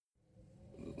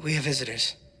We have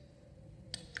visitors.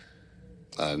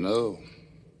 I know.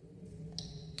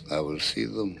 I will see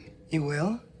them. You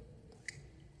will?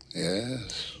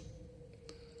 Yes.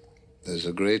 There's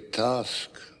a great task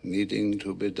needing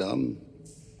to be done.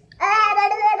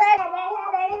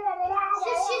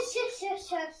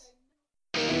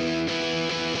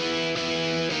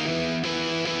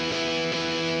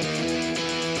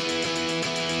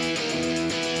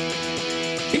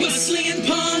 He was slinging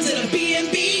pawns at a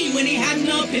B&B when he had an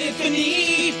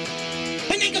epiphany.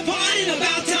 And they complained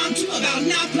about time too, about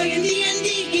not playing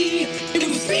D&D. It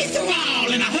was free for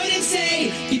all, and I heard him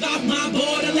say, "Keep off my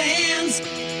borderlands.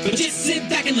 But just sit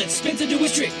back and let Spencer do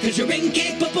his trick, cause you're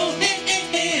incapable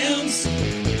hands."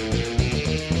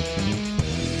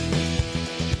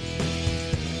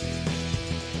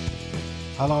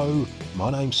 Hello, my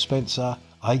name's Spencer,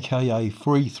 aka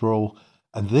Free Thrall,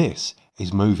 and this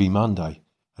is Movie Monday,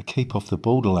 a Keep Off the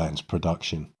Borderlands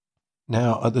production.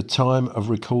 Now, at the time of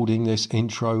recording this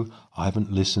intro, I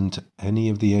haven't listened to any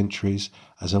of the entries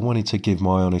as I wanted to give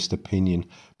my honest opinion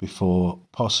before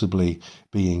possibly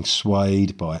being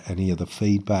swayed by any of the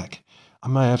feedback. I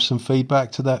may have some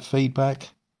feedback to that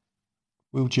feedback.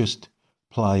 We'll just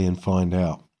play and find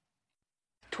out.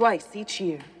 Twice each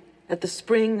year, at the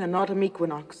spring and autumn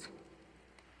equinox,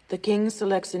 the king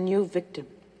selects a new victim.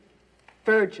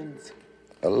 Virgins.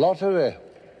 A lottery.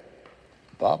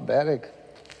 Barbaric.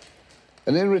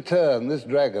 And in return, this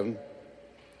dragon,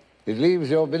 it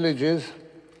leaves your villages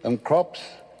and crops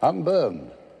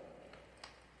unburned.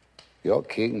 Your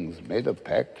king's made a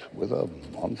pact with a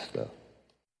monster.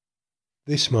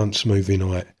 This month's movie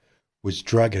night was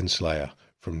Dragonslayer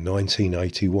from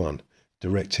 1981,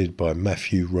 directed by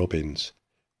Matthew Robbins,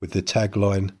 with the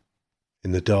tagline,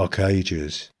 "In the Dark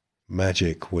Ages,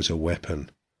 magic was a weapon,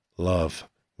 love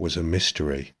was a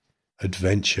mystery,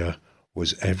 adventure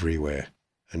was everywhere,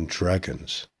 and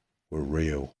dragons were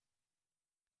real."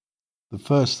 The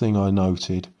first thing I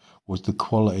noted was the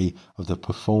quality of the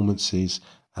performances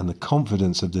and the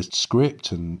confidence of the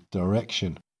script and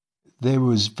direction. There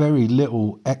was very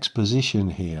little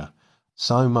exposition here.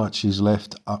 So much is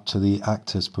left up to the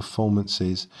actors'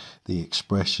 performances, the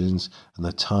expressions, and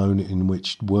the tone in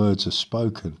which words are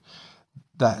spoken.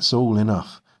 That's all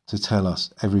enough to tell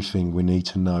us everything we need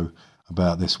to know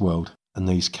about this world and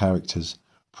these characters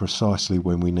precisely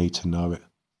when we need to know it.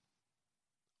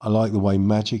 I like the way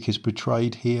magic is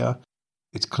portrayed here.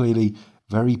 It's clearly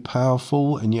very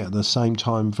powerful and yet at the same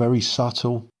time very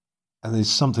subtle, and there's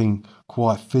something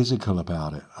quite physical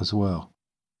about it as well.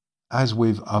 As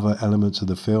with other elements of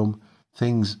the film,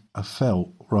 things are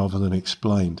felt rather than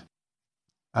explained.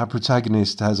 Our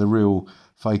protagonist has a real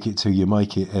fake it till you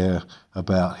make it air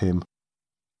about him,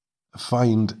 a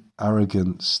feigned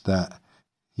arrogance that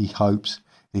he hopes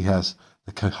he has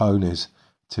the cojones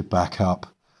to back up.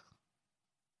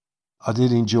 I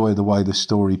did enjoy the way the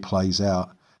story plays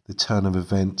out, the turn of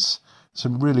events,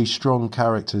 some really strong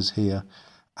characters here,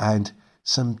 and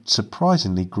some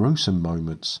surprisingly gruesome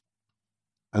moments.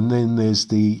 And then there's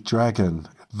the dragon,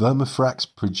 Vermithrax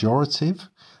Pejorative.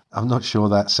 I'm not sure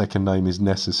that second name is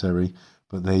necessary,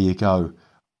 but there you go.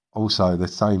 Also, the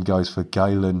same goes for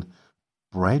Galen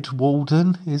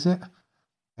Breadwalden, is it?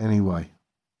 Anyway,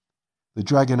 the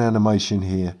dragon animation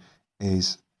here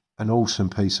is an awesome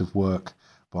piece of work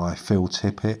by Phil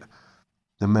Tippett,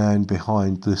 the man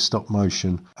behind the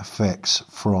stop-motion effects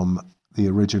from the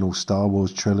original Star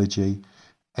Wars trilogy,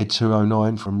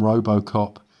 E244 from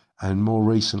RoboCop, and more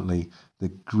recently, The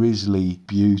Grisly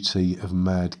Beauty of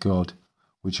Mad God,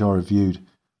 which I reviewed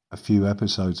a few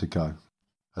episodes ago.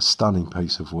 A stunning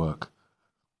piece of work.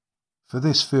 For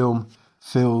this film,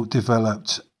 Phil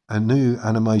developed a new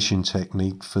animation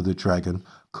technique for the dragon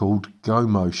called Go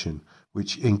Motion,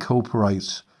 which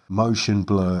incorporates motion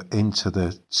blur into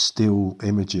the still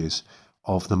images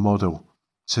of the model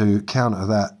to counter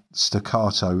that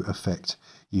staccato effect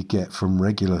you get from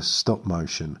regular stop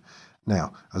motion.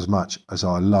 Now, as much as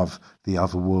I love the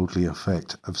otherworldly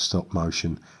effect of stop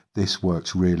motion, this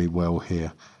works really well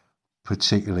here,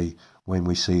 particularly when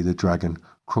we see the dragon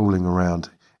crawling around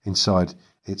inside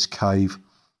its cave,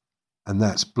 and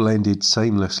that's blended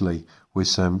seamlessly with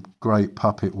some great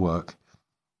puppet work.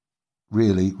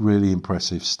 Really, really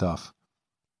impressive stuff.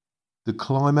 The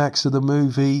climax of the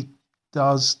movie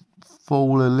does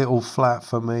fall a little flat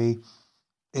for me.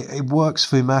 It works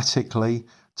thematically,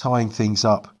 tying things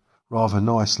up rather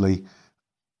nicely,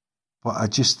 but I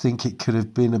just think it could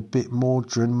have been a bit more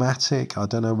dramatic. I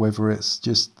don't know whether it's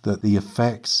just that the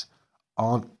effects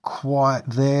aren't quite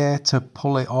there to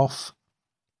pull it off.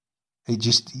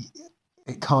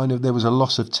 There was a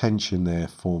loss of tension there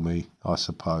for me, I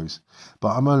suppose.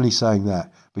 But I'm only saying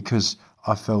that because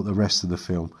I felt the rest of the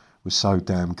film was so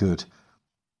damn good.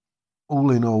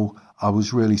 All in all, I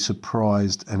was really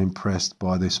surprised and impressed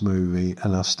by this movie,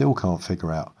 and I still can't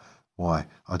figure out why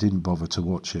I didn't bother to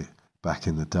watch it back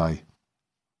in the day.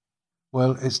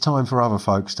 Well, it's time for other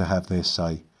folks to have their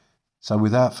say. So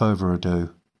without further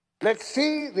ado, let's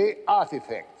see the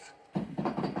artifacts.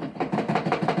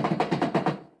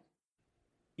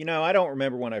 You know, I don't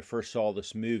remember when I first saw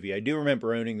this movie. I do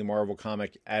remember owning the Marvel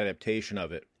comic adaptation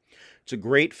of it. It's a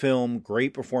great film,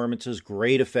 great performances,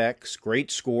 great effects,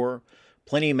 great score,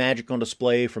 plenty of magic on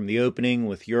display from the opening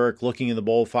with Yorick looking in the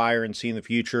bowl of fire and seeing the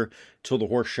future till the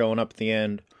horse showing up at the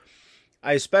end.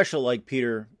 I especially like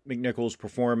Peter McNichol's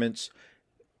performance.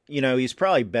 You know, he's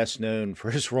probably best known for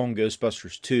his role in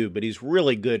Ghostbusters 2, but he's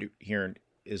really good here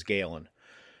as Galen.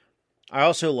 I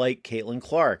also like Caitlin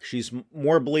Clark. She's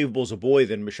more believable as a boy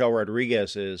than Michelle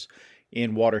Rodriguez is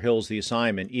in Walter Hill's The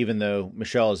Assignment, even though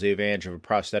Michelle has the advantage of a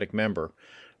prosthetic member.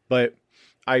 But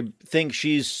I think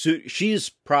she's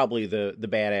probably the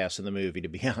badass in the movie, to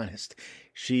be honest.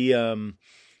 She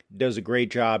does a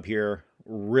great job here.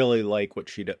 Really like what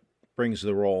she brings to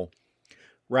the role.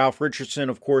 Ralph Richardson,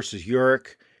 of course, as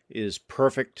Yorick, is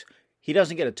perfect. He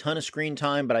doesn't get a ton of screen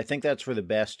time, but I think that's for the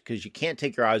best because you can't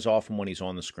take your eyes off him when he's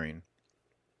on the screen.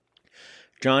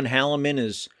 John Halliman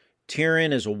as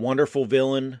Tyrion is a wonderful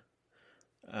villain.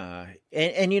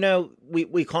 And you know,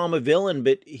 we call him a villain,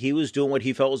 but he was doing what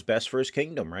he felt was best for his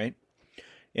kingdom, right?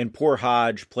 And poor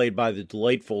Hodge, played by the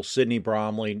delightful Sidney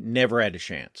Bromley, never had a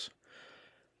chance.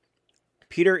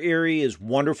 Peter Erie is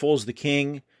wonderful as the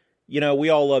king. You know, we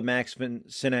all love Max von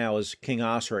Sydow as King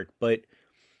Osric, but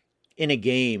in a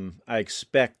game, I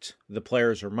expect the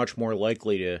players are much more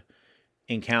likely to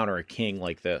encounter a king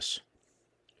like this.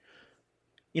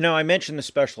 You know, I mentioned the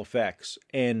special effects,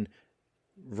 and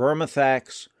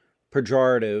Vermithrax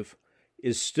Pejorative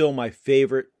is still my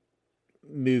favorite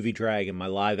movie dragon, my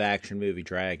live-action movie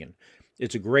dragon.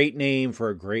 It's a great name for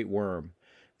a great worm.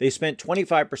 They spent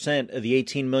 25% of the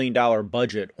 $18 million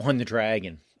budget on the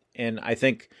dragon, and I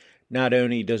think not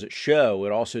only does it show,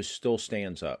 it also still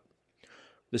stands up.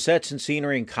 The sets and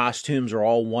scenery and costumes are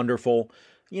all wonderful.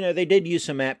 You know, they did use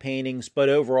some matte paintings, but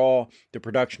overall, the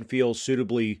production feels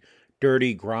suitably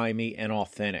dirty, grimy, and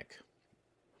authentic.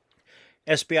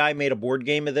 SBI made a board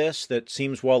game of this that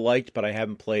seems well liked, but I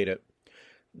haven't played it.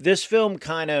 This film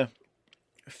kind of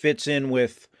fits in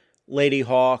with Lady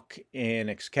Hawk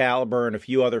and Excalibur and a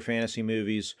few other fantasy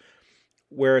movies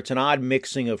where it's an odd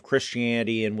mixing of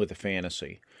Christianity and with a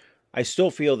fantasy. I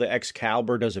still feel that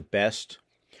Excalibur does it best,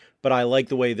 but I like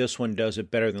the way this one does it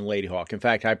better than Lady Hawk. In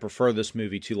fact, I prefer this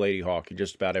movie to Lady Hawk in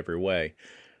just about every way.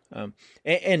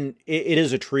 And it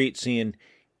is a treat seeing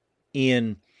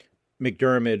Ian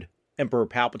McDiarmid, Emperor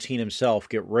Palpatine himself,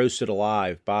 get roasted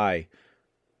alive by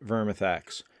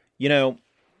Vermithrax. You know,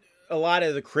 a lot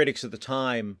of the critics at the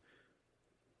time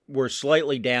were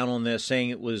slightly down on this, saying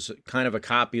it was kind of a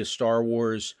copy of Star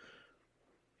Wars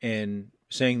and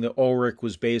saying that Ulrich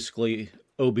was basically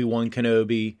Obi-Wan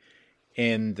Kenobi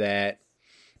and that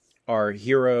our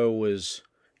hero was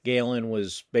Galen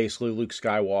was basically Luke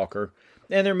Skywalker.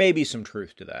 And there may be some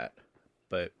truth to that.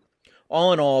 But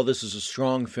all in all, this is a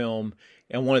strong film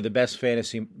and one of the best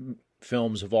fantasy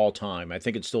films of all time. I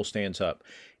think it still stands up.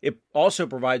 It also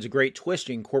provides a great twist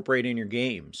to incorporate in your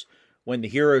games. When the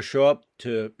heroes show up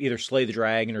to either slay the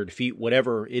dragon or defeat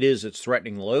whatever it is that's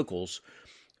threatening the locals,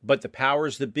 but the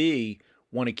powers that be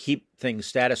want to keep things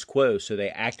status quo, so they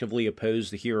actively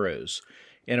oppose the heroes.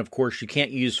 And of course, you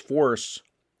can't use force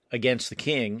against the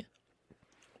king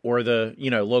or the,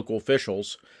 local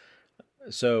officials.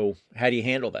 So how do you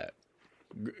handle that?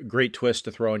 Great twist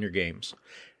to throw in your games.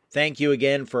 Thank you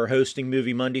again for hosting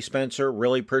Movie Monday, Spencer.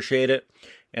 Really appreciate it.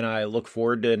 And I look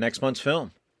forward to next month's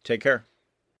film. Take care.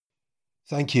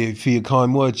 Thank you for your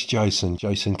kind words, Jason.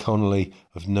 Jason Connolly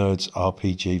of Nerds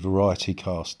RPG Variety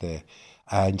Cast there.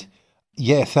 And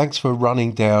yeah, thanks for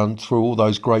running down through all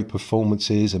those great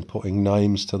performances and putting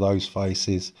names to those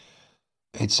faces.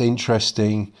 It's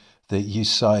interesting that you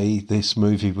say this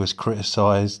movie was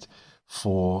criticised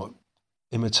for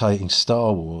imitating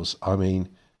Star Wars. I mean,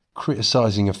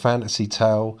 criticising a fantasy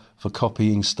tale for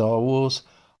copying Star Wars,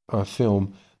 a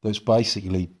film that's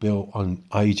basically built on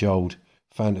age-old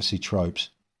fantasy tropes.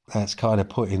 That's kind of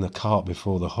putting the cart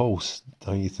before the horse,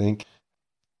 don't you think?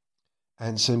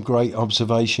 And some great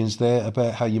observations there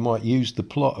about how you might use the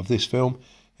plot of this film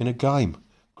in a game.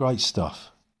 Great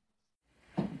stuff.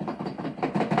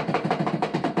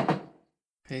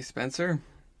 Hey Spencer,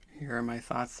 here are my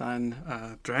thoughts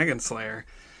on Dragonslayer.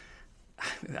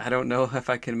 I don't know if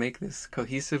I can make this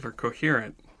cohesive or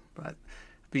coherent, but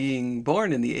being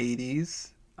born in the 80s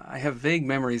I have vague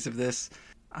memories of this.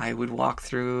 I would walk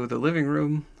through the living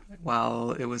room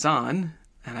while it was on,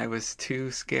 and I was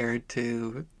too scared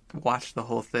to watch the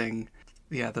whole thing.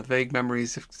 Yeah, the vague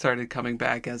memories started coming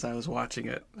back as I was watching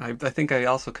it. I think I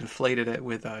also conflated it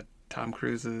with Tom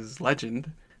Cruise's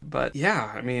Legend. But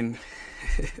yeah, I mean,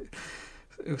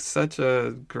 it was such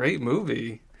a great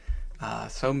movie.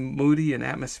 So moody and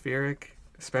atmospheric,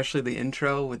 especially the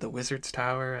intro with the Wizard's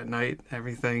Tower at night,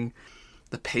 everything.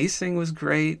 The pacing was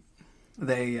great.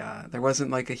 There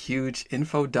wasn't like a huge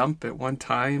info dump at one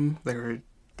time.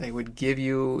 They would give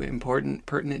you important,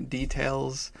 pertinent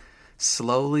details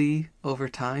slowly over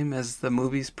time as the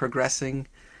movie's progressing,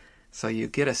 so you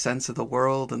get a sense of the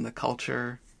world and the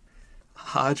culture.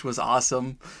 Hodge was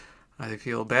awesome. I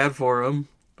feel bad for him,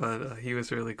 but he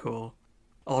was really cool.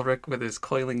 Ulrich with his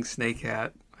coiling snake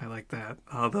hat, I like that.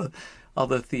 All the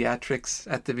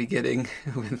theatrics at the beginning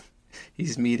when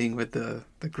he's meeting with the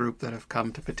group that have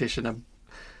come to petition him.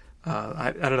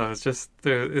 I don't know,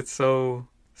 it's so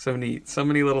neat. So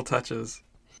many little touches.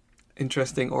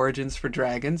 Interesting origins for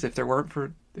dragons. If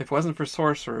it wasn't for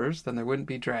sorcerers, then there wouldn't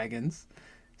be dragons.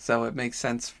 So it makes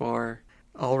sense for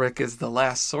Ulrich is the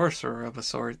last sorcerer of a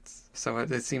sort. So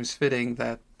it seems fitting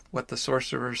that what the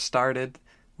sorcerers started,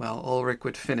 well, Ulrich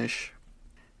would finish.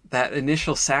 That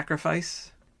initial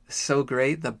sacrifice is so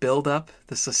great. The build-up,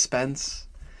 the suspense.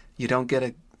 You don't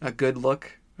get a good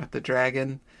look at the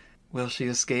dragon. Will she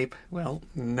escape? Well,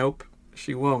 nope,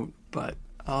 she won't. But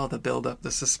the build-up,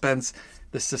 the suspense.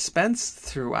 The suspense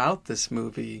throughout this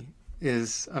movie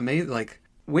is amazing. Like,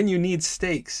 when you need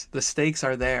stakes, the stakes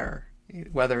are there.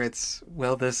 Whether it's,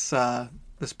 will this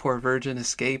poor virgin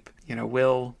escape? You know,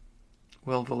 will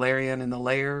Valerian in the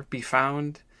lair be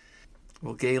found?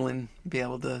 Will Galen be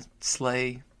able to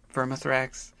slay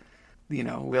Vermithrax? You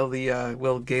know,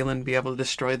 will Galen be able to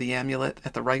destroy the amulet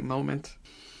at the right moment?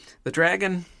 The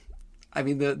dragon, I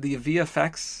mean, the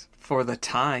VFX for the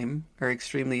time are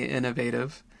extremely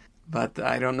innovative, but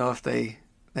I don't know if they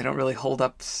don't really hold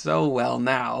up so well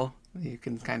now. You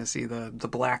can kind of see the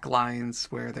black lines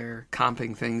where they're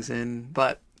comping things in,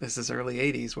 but this is early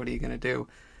 80s. What are you going to do?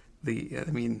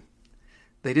 I mean,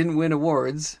 they didn't win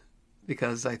awards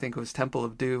because I think it was Temple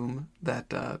of Doom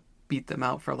that beat them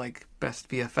out for like best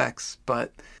VFX,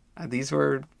 but these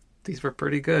were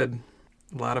pretty good.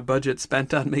 A lot of budget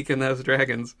spent on making those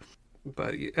dragons.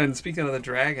 And speaking of the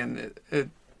dragon,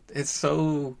 it's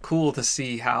so cool to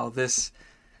see how this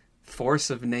force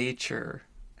of nature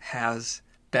has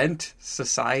bent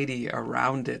society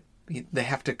around it. They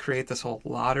have to create this whole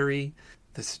lottery.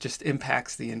 This just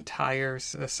impacts the entire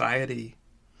society.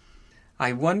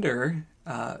 I wonder,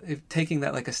 if taking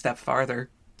that like a step farther,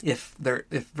 if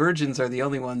virgins are the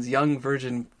only ones, young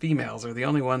virgin females are the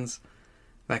only ones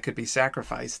that could be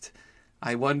sacrificed,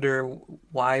 I wonder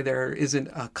why there isn't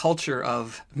a culture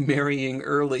of marrying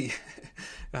early.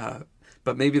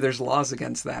 But maybe there's laws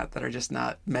against that are just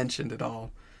not mentioned at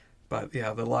all. But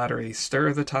yeah, the lottery,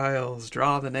 stir the tiles,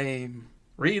 draw the name,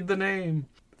 read the name.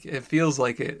 It feels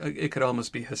like it could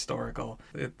almost be historical.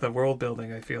 The world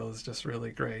building, I feel, is just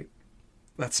really great.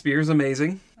 That spear's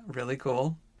amazing, really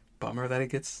cool. Bummer that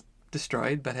it gets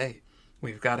destroyed, but hey,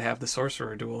 we've got to have the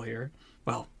sorcerer duel here.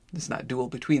 Well, it's not duel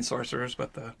between sorcerers,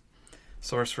 but the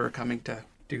sorcerer coming to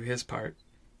do his part.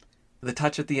 The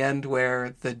touch at the end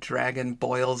where the dragon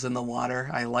boils in the water,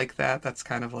 I like that. That's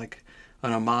kind of like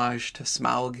an homage to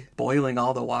Smaug boiling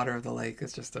all the water of the lake.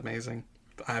 It's just amazing.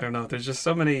 I don't know. There's just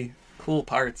so many cool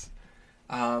parts.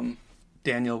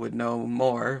 Daniel would know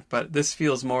more, but this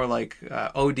feels more like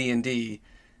OD&D.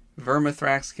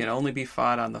 Vermithrax can only be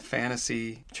fought on the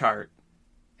fantasy chart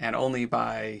and only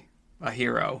by a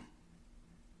hero.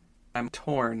 I'm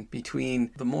torn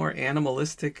between the more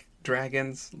animalistic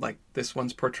dragons, like this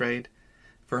one's portrayed.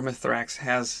 Vermithrax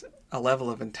has a level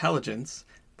of intelligence,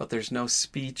 but there's no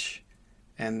speech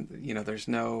and, there's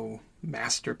no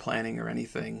master planning or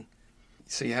anything.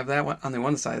 So you have that one on the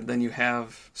one side, then you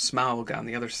have Smaug on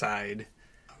the other side.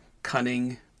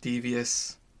 Cunning,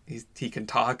 devious, he can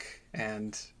talk,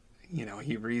 and,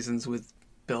 he reasons with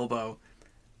Bilbo.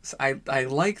 So I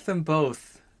like them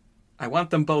both. I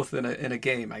want them both in a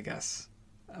game, I guess.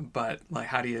 But, like,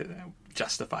 how do you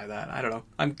justify that? I don't know.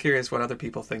 I'm curious what other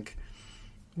people think.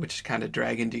 Which kind of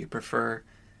dragon do you prefer?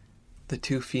 The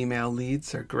two female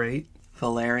leads are great.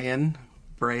 Valerian,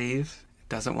 brave,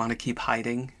 doesn't want to keep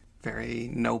hiding, very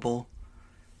noble.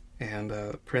 And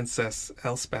Princess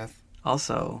Elspeth,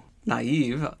 also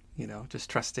naive, just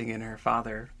trusting in her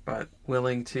father, but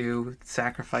willing to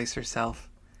sacrifice herself,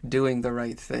 doing the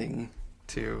right thing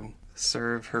to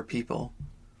serve her people.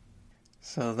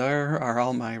 So there are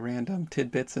all my random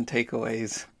tidbits and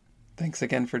takeaways. Thanks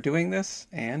again for doing this,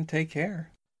 and take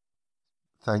care.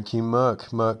 Thank you, Merc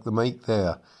the Meek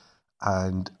there.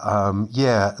 And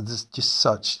there's just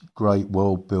such great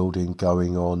world building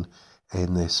going on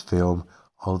in this film.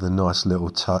 All the nice little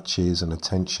touches and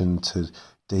attention to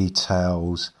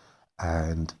details,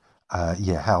 and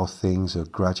how things are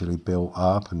gradually built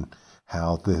up, and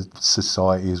how the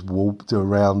society is warped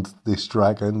around this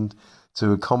dragon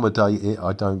to accommodate it.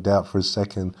 I don't doubt for a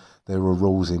second there are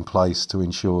rules in place to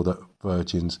ensure that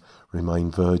virgins remain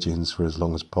virgins for as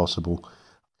long as possible.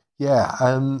 Yeah,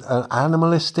 an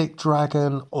animalistic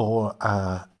dragon or,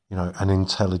 an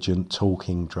intelligent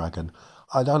talking dragon.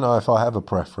 I don't know if I have a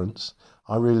preference.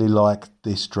 I really like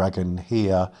this dragon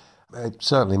here. It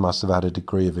certainly must have had a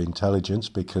degree of intelligence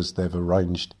because they've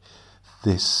arranged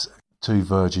this 2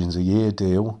 virgins a year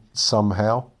deal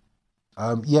somehow.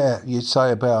 You'd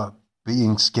say about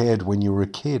being scared when you were a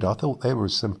kid. I thought there were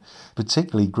some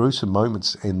particularly gruesome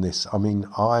moments in this. I mean,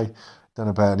 I don't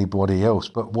know about anybody else,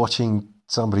 but watching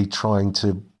somebody trying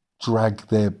to drag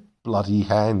their bloody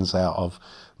hands out of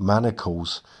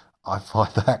manacles, I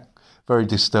find that very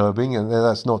disturbing. And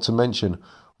that's not to mention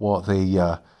what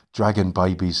the dragon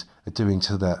babies are doing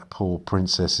to that poor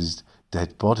princess's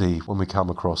dead body when we come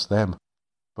across them.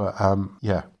 But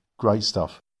great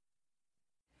stuff.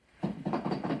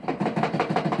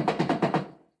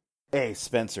 Hey,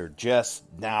 Spencer, just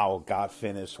now got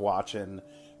finished watching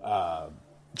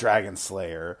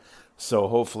Dragonslayer, so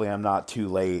hopefully I'm not too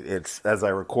late. It's, as I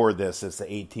record this, it's the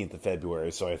 18th of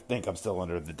February, so I think I'm still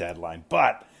under the deadline.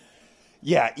 But,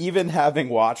 yeah, even having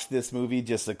watched this movie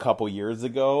just a couple years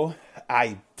ago,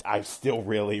 I still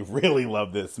really, really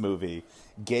love this movie.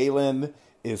 Galen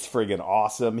is friggin'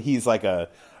 awesome. He's like a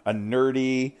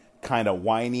nerdy, kind of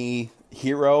whiny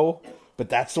hero, but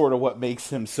that's sort of what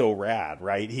makes him so rad,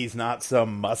 right? He's not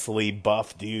some muscly,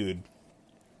 buff dude.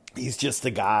 He's just a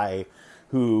guy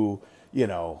who,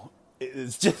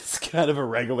 is just kind of a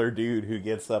regular dude who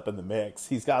gets up in the mix.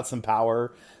 He's got some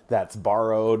power that's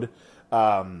borrowed.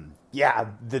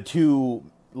 The 2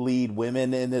 lead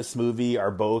women in this movie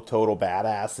are both total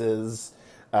badasses.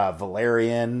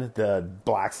 Valerian, the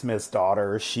blacksmith's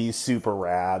daughter, she's super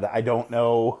rad. I don't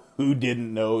know who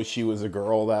didn't know she was a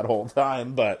girl that whole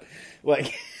time, but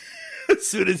like as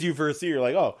soon as you first see her, you're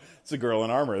like, oh, it's a girl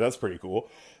in armor. That's pretty cool.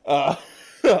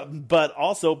 But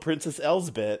also Princess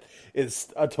Elsbeth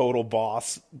is a total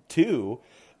boss too.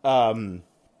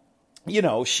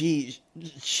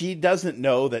 She doesn't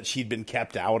know that she'd been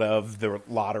kept out of the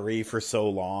lottery for so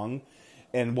long.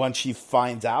 And once she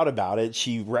finds out about it,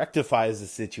 she rectifies the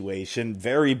situation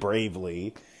very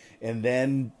bravely and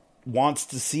then wants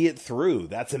to see it through.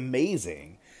 That's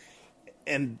amazing.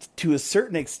 And to a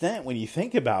certain extent, when you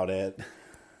think about it,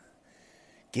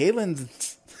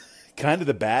 Galen's kind of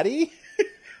the baddie.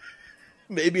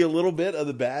 Maybe a little bit of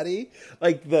the baddie.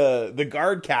 Like the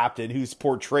guard captain who's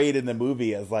portrayed in the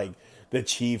movie as like the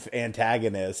chief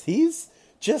antagonist. He's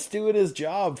just doing his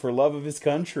job for love of his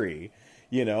country.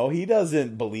 He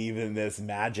doesn't believe in this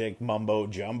magic mumbo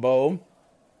jumbo.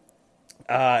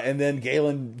 And then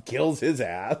Galen kills his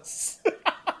ass.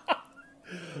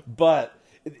 But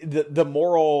the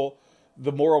moral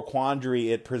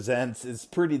quandary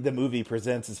the movie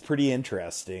presents is pretty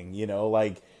interesting.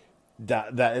 Like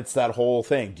that it's that whole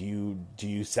thing. Do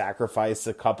you sacrifice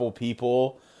a couple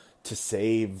people to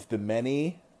save the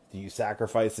many? Do you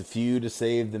sacrifice a few to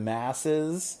save the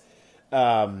masses?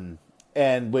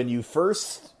 And when you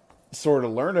first sort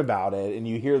of learn about it and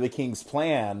you hear the king's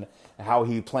plan, how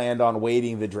he planned on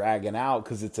waiting the dragon out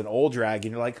because it's an old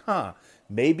dragon, you're like,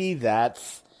 maybe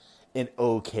that's an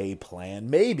okay plan.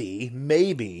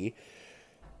 Maybe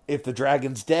if the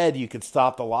dragon's dead, you could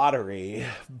stop the lottery.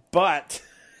 But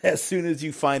as soon as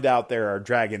you find out there are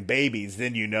dragon babies,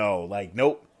 then like,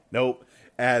 nope.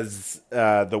 As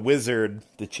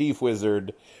the chief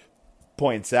wizard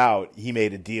points out, he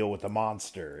made a deal with the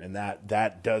monster, and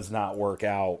that does not work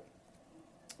out.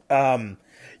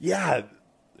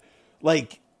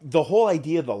 Like the whole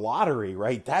idea of the lottery,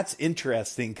 right? That's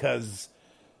interesting because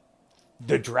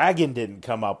the dragon didn't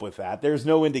come up with that. There's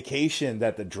no indication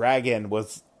that the dragon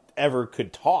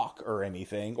could talk or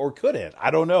anything, or could it? I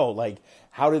don't know. Like,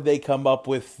 how did they come up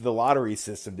with the lottery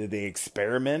system? Did they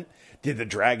experiment? Did the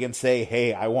dragon say,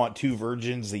 hey, I want 2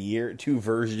 virgins a year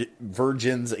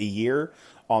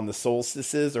on the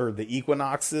solstices or the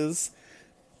equinoxes?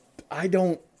 I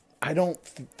don't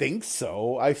think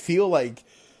so. I feel like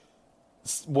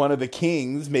one of the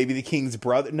kings, maybe the king's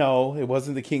brother. No, it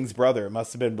wasn't the king's brother. It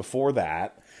must have been before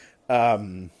that.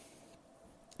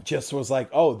 Just was like,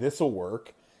 oh, this will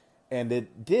work. And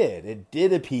it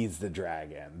did appease the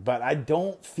dragon, but I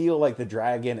don't feel like the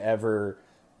dragon ever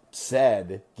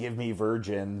said, give me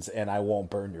virgins and I won't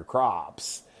burn your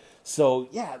crops. So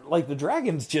yeah, like the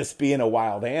dragon's just being a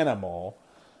wild animal.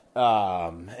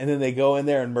 And then they go in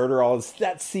there and murder all this.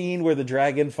 That scene where the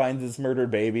dragon finds his murdered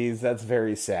babies, that's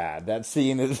very sad. That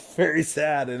scene is very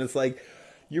sad. And it's like,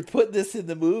 you're putting this in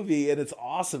the movie and it's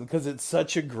awesome because it's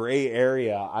such a gray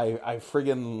area. I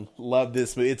friggin' love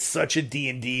this movie. It's such a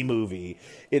D&D movie.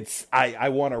 I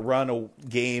want to run a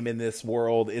game in this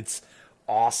world. It's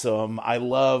awesome. I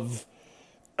love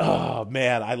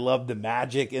the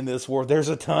magic in this world. There's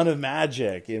a ton of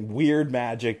magic and weird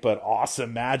magic, but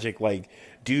awesome magic. Like,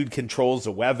 dude controls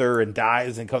the weather and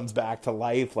dies and comes back to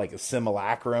life like a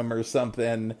simulacrum or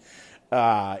something.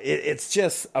 It's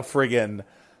just a friggin'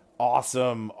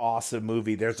 awesome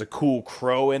movie. There's a cool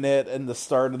crow in it in the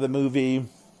start of the movie.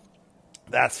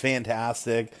 That's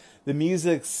fantastic. The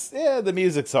music's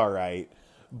all right,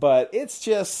 but it's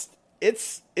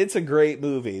a great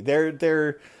movie.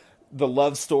 The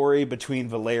love story between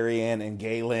Valerian and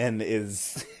Galen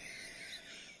is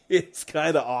it's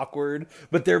kind of awkward,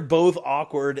 but they're both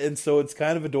awkward, and so it's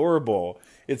kind of adorable.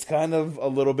 It's kind of a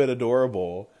little bit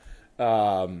adorable.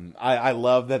 I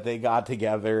love that they got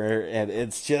together, and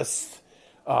it's just,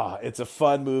 it's a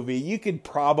fun movie. You could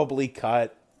probably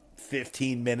cut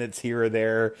 15 minutes here or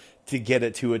there to get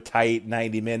it to a tight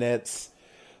 90 minutes,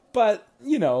 but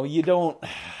you don't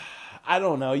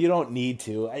need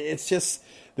to. It's just,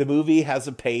 the movie has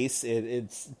a pace.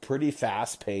 It's pretty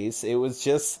fast paced. It's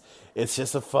just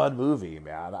a fun movie,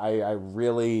 man. I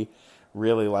really,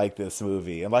 really like this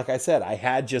movie. And like I said, I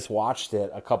had just watched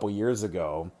it a couple years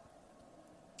ago,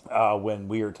 when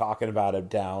we were talking about it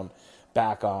down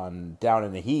in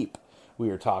the heap. We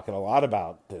were talking a lot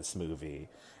about this movie,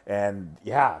 and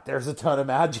yeah, there's a ton of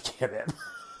magic in it. A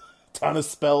ton of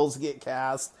spells get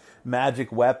cast,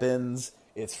 magic weapons.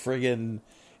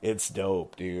 It's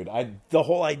dope, dude. The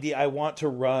whole idea, I want to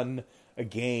run a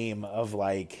game of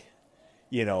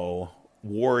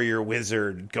warrior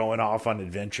wizard going off on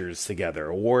adventures together,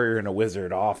 a warrior and a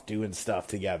wizard off doing stuff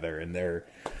together, and they're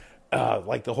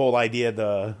the whole idea,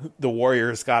 the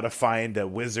warrior's got to find a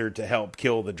wizard to help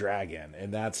kill the dragon,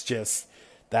 and that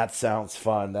sounds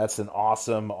fun. That's an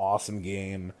awesome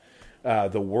game.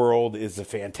 The world is a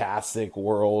fantastic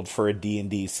world for a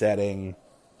D&D setting.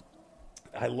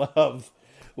 I love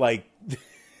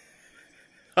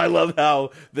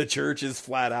how the church is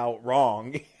flat out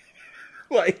wrong.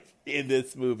 In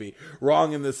this movie,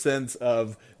 wrong in the sense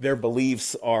of their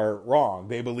beliefs are wrong.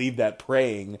 They believe that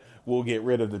praying will get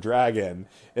rid of the dragon,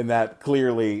 and that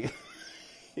clearly,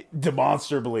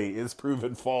 demonstrably, is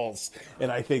proven false.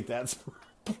 And I think that's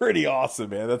pretty awesome,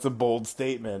 man. That's a bold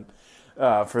statement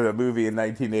for the movie in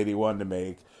 1981 to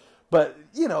make. But,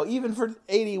 even for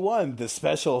 81, the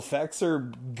special effects are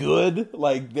good.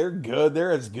 They're good.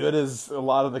 They're as good as a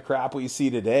lot of the crap we see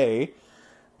today.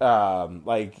 Bad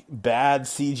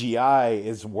CGI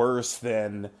is worse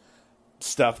than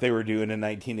stuff they were doing in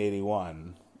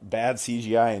 1981. Bad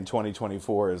CGI in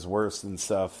 2024 is worse than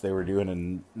stuff they were doing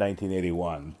in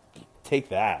 1981. Take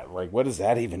that. What does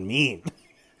that even mean?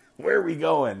 Where are we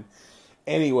going?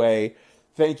 Anyway,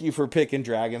 thank you for picking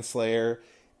Dragonslayer.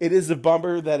 It is a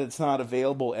bummer that it's not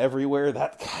available everywhere.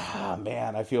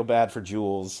 Man, I feel bad for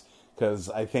Jules, because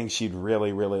I think she'd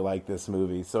really, really like this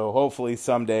movie. So hopefully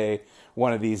someday,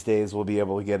 one of these days, we'll be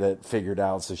able to get it figured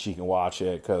out so she can watch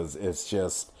it, because it's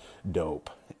just dope.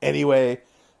 Anyway,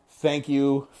 thank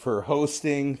you for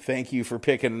hosting. Thank you for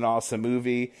picking an awesome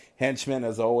movie. Henchman,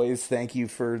 as always, thank you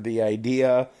for the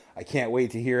idea. I can't wait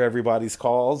to hear everybody's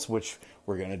calls, which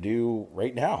we're going to do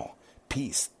right now.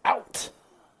 Peace out.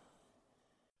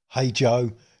 Hey,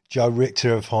 Joe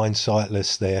Richter of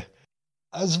Hindsightless there.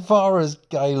 As far as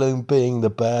Galen being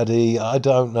the baddie, I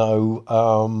don't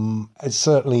know. It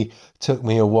certainly took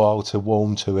me a while to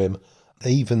warm to him.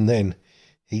 Even then,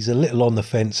 he's a little on the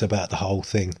fence about the whole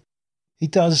thing. He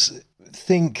does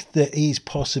think that he's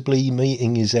possibly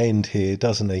meeting his end here,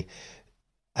 doesn't he?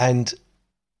 And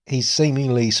he's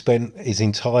seemingly spent his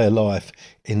entire life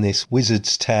in this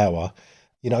wizard's tower.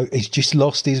 He's just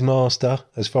lost his master,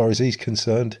 as far as he's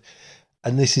concerned.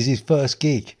 And this is his first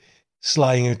gig,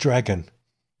 slaying a dragon.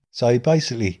 So he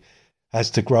basically has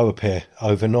to grow a pair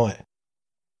overnight.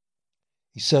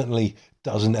 He certainly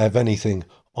doesn't have anything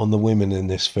on the women in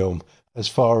this film, as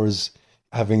far as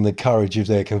having the courage of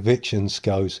their convictions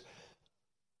goes.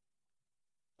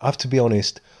 I have to be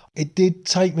honest, it did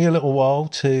take me a little while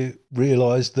to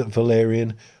realise that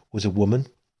Valerian was a woman.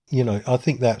 I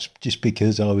think that's just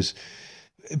because I was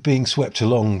being swept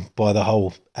along by the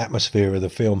whole atmosphere of the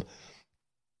film.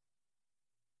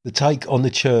 The take on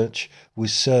the church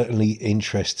was certainly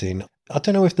interesting. I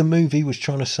don't know if the movie was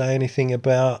trying to say anything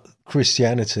about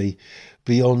Christianity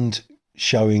beyond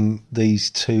showing these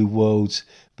two worlds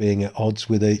being at odds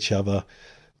with each other.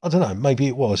 I don't know, maybe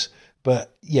it was.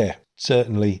 But yeah,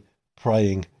 certainly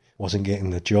praying wasn't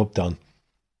getting the job done.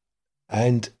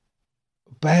 And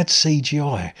bad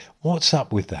CGI, what's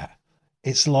up with that?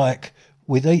 It's like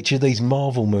with each of these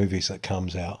Marvel movies that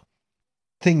comes out,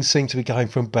 things seem to be going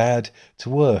from bad to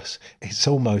worse. It's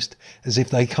almost as if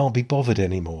they can't be bothered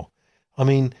anymore. I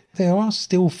mean, there are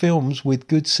still films with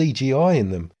good CGI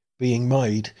in them being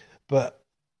made, but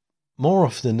more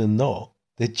often than not,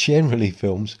 they're generally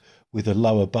films with a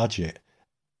lower budget.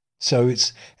 So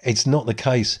it's not the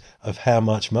case of how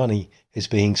much money is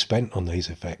being spent on these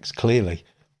effects, clearly.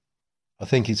 I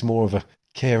think it's more of a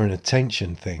care and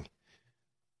attention thing.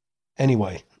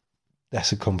 Anyway,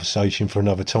 that's a conversation for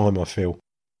another time, I feel.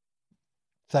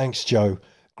 Thanks, Joe.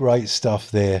 Great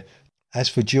stuff there. As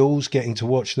for Jules getting to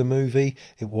watch the movie,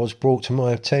 it was brought to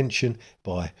my attention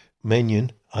by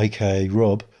Minion, aka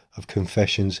Rob, of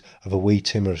Confessions of a Wee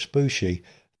Timorous Bushi,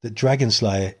 that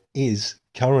Dragonslayer is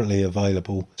currently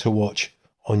available to watch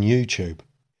on YouTube.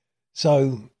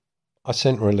 So I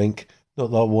sent her a link.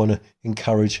 Not that I want to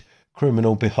encourage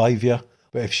criminal behaviour,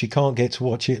 but if she can't get to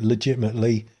watch it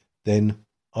legitimately, then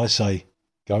I say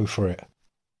go for it.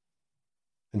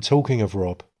 And talking of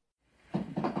Rob...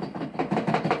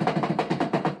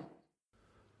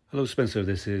 Hello Spencer,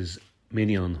 this is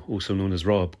Minion, also known as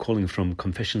Rob, calling from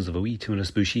Confessions of a Wee Timorous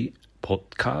Bushi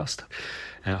podcast.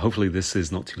 Hopefully this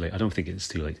is not too late. I don't think it's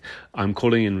too late. I'm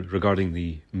calling in regarding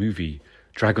the movie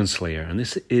Dragonslayer, and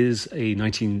this is a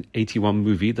 1981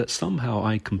 movie that somehow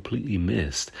I completely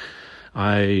missed.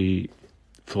 I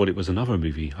thought it was another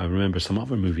movie. I remember some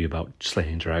other movie about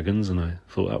slaying dragons, and I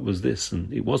thought that was this,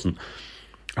 and it wasn't.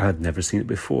 I had never seen it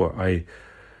before. I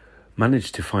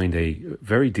managed to find a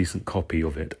very decent copy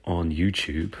of it on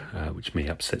YouTube, which may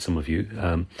upset some of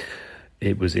you.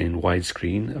 It was in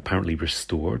widescreen, apparently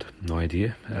restored, no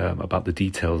idea about the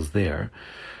details there.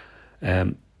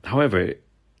 However,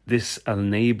 this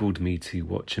enabled me to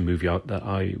watch a movie out that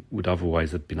I would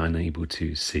otherwise have been unable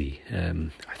to see.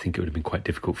 I think it would have been quite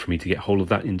difficult for me to get hold of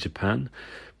that in Japan.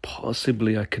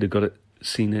 Possibly I could have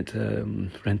seen it,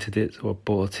 rented it or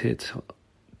bought it.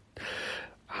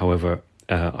 However,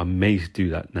 I may do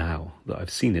that now that I've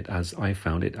seen it, as I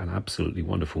found it an absolutely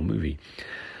wonderful movie.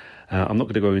 I'm not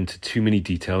going to go into too many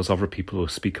details. Other people will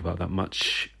speak about that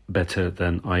much better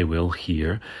than I will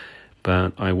here.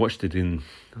 But I watched it in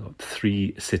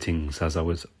 3 sittings as I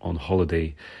was on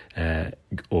holiday, in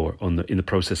the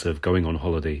process of going on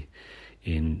holiday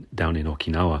down in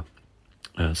Okinawa.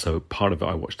 So part of it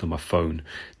I watched on my phone.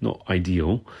 Not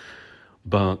ideal,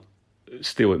 but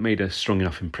still, it made a strong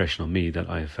enough impression on me that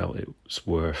I felt it was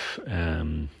worth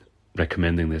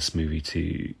recommending this movie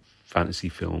to fantasy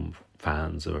film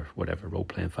fans or whatever,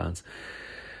 role-playing fans.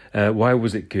 Why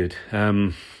was it good?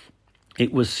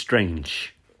 It was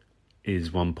strange,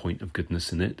 is one point of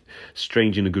goodness in it.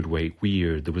 Strange in a good way,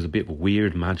 weird. There was a bit of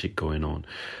weird magic going on.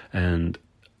 And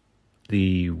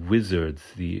the wizard,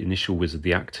 the initial wizard,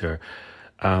 the actor...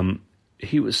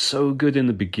 he was so good in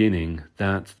the beginning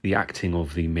that the acting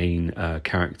of the main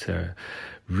character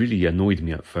really annoyed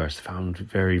me at first. Found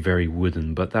very, very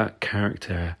wooden. But that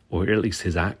character, or at least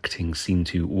his acting, seemed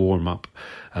to warm up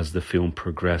as the film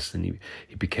progressed, and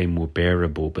he became more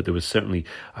bearable. But there was certainly,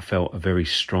 I felt, a very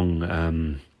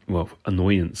strong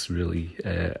annoyance really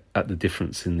at the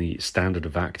difference in the standard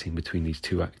of acting between these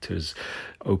two actors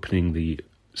opening the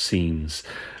scenes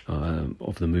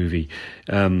of the movie.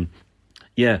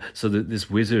 So this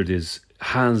wizard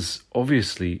has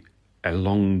obviously a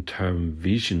long-term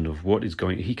vision of what is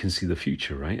going... He can see the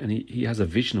future, right? And he has a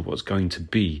vision of what's going to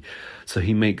be. So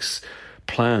he makes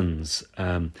plans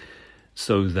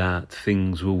so that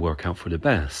things will work out for the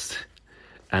best.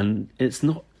 And it's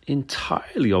not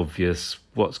entirely obvious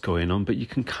what's going on, but you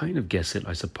can kind of guess it,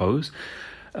 I suppose,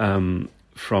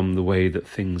 from the way that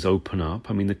things open up.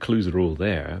 I mean, the clues are all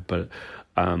there, but...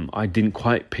 I didn't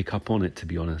quite pick up on it, to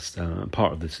be honest.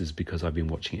 Part of this is because I've been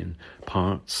watching it in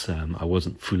parts. I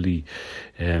wasn't fully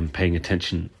paying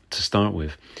attention to start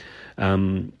with.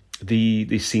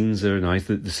 The scenes are nice.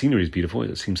 The scenery is beautiful.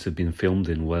 It seems to have been filmed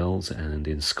in Wales and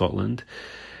in Scotland.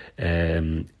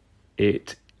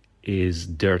 It is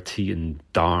dirty and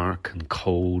dark and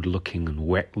cold looking and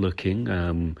wet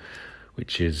looking,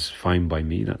 which is fine by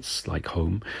me. That's like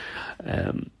home.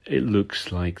 It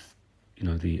looks like...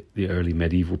 the early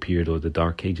medieval period or the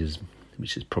Dark Ages,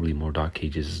 which is probably more Dark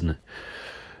Ages, isn't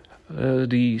it?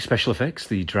 The special effects,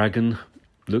 the dragon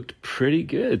looked pretty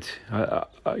good.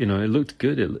 It looked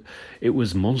good. It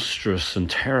was monstrous and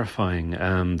terrifying.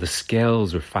 The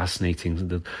scales were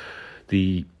fascinating.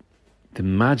 The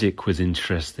magic was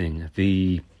interesting.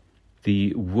 The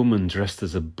woman dressed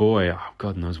as a boy. Oh,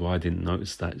 God knows why I didn't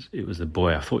notice that it was a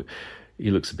boy. I thought he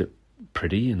looks a bit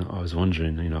pretty, and I was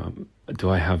wondering, do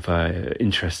I have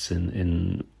interests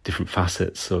in different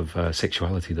facets of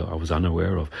sexuality that I was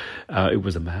unaware of? It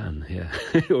was a man, yeah,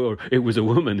 or it was a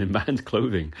woman in man's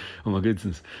clothing. Oh my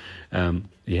goodness,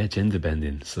 gender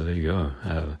bending. So there you go,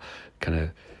 kind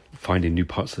of finding new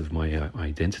parts of my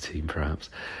identity, perhaps.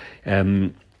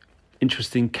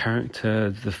 Interesting character,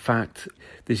 the fact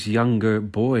this younger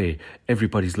boy,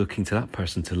 everybody's looking to that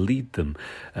person to lead them.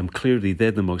 Clearly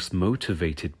they're the most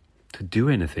motivated to do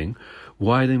anything.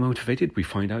 Why are they motivated? We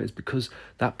find out it's because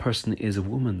that person is a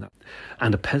woman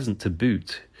and a peasant to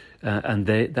boot. And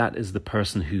that is the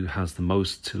person who has the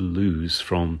most to lose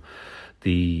from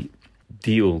the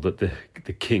deal that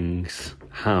the kings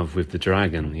have with the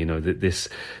dragon.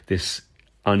 This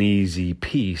uneasy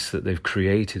peace that they've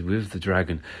created with the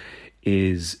dragon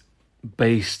is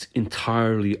based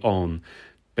entirely on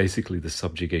basically the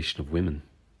subjugation of women,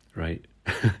 right?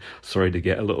 Sorry to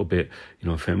get a little bit,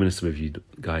 feminist with you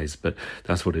guys, but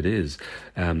that's what it is.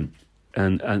 And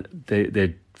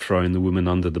they're throwing the women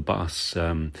under the bus,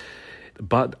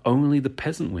 but only the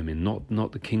peasant women,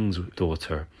 not the king's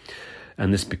daughter.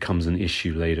 And this becomes an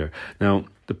issue later. Now,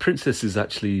 the princess is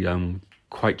actually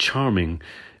quite charming,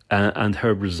 and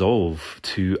her resolve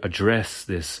to address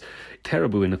this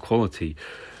terrible inequality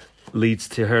leads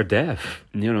to her death.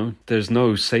 There's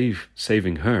no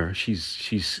saving her.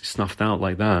 She's snuffed out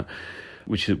like that,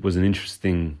 which was an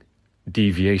interesting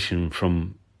deviation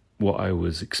from what I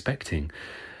was expecting.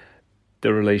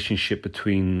 The relationship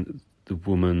between the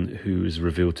woman who is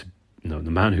revealed to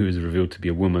the man who is revealed to be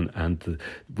a woman and the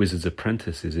wizard's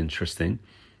apprentice is interesting.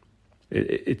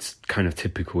 It's kind of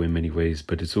typical in many ways,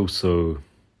 but it's also,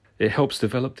 it helps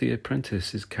develop the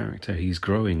apprentice's character. He's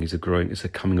growing. It's a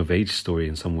coming of age story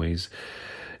in some ways.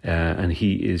 And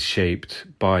he is shaped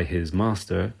by his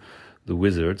master, the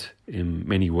wizard, in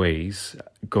many ways,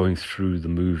 going through the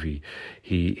movie.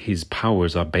 His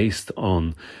powers are based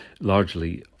on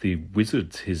largely the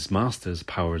wizard, his master's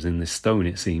powers in this stone,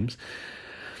 it seems.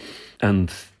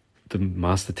 And the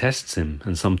master tests him,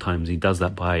 and sometimes he does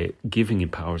that by giving him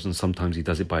powers, and sometimes he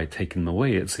does it by taking them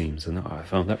away, it seems. And I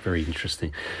found that very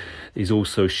interesting. He's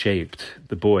also shaped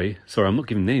the boy. Sorry, I'm not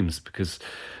giving names because,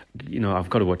 I've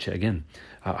got to watch it again.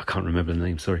 I can't remember the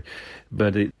name, sorry.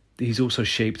 But he's also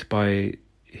shaped by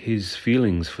his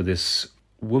feelings for this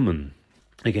woman.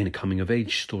 Again, a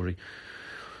coming-of-age story.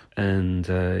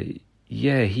 And,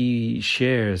 he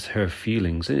shares her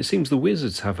feelings. And it seems the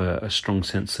wizards have a strong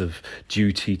sense of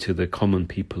duty to the common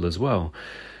people as well,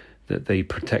 that they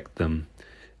protect them,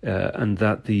 and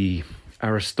that the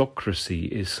aristocracy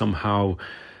is somehow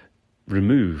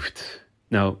removed.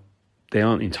 Now, they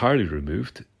aren't entirely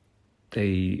removed.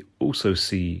 They also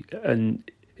see an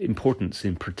importance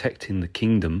in protecting the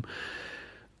kingdom,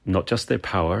 not just their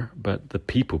power, but the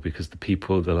people, because the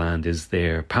people of the land is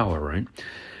their power, right?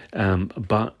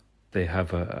 But they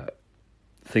have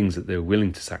things that they're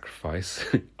willing to sacrifice,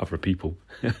 other people,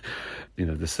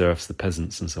 the serfs, the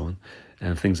peasants and so on,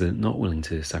 and things they're not willing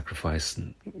to sacrifice,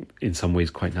 in some ways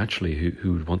quite naturally,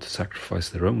 who would want to sacrifice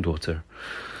their own daughter.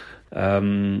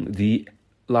 The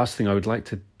last thing I would like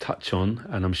to touch on,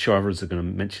 and I'm sure others are going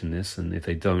to mention this, and if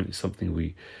they don't, it's something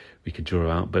we could draw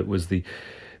out, but was the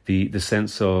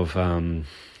sense of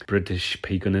British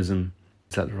paganism.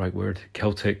 Is that the right word?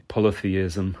 Celtic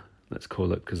polytheism, let's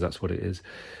call it, because that's what it is,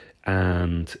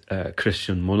 and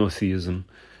Christian monotheism,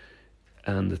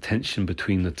 and the tension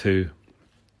between the two.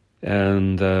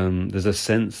 And there's a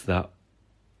sense that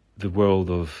the world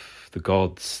of the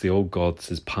gods, the old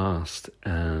gods, is past,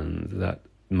 and that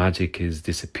magic is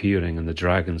disappearing, and the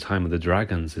time of the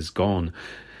dragons is gone,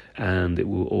 and it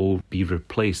will all be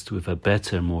replaced with a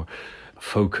better, more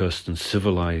focused and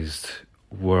civilized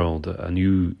world, a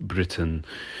new Britain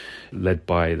led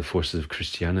by the forces of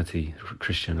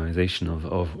Christianization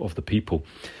of the people,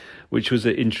 which was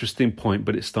an interesting point,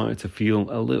 but it started to feel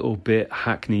a little bit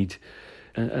hackneyed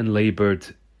and laboured,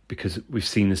 because we've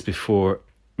seen this before,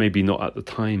 maybe not at the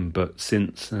time, but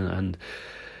since, and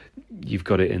you've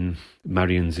got it in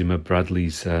Marion Zimmer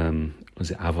Bradley's,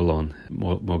 was it Avalon,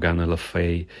 Morgana Le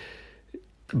Fay,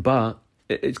 but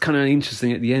it's kind of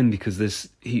interesting at the end, because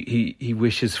he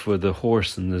wishes for the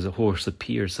horse, and there's a horse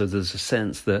appears, so there's a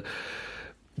sense that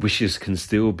wishes can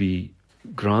still be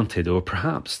granted, or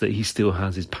perhaps that he still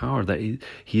has his power, that he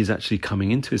is actually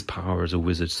coming into his power as a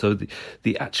wizard. So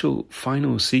the actual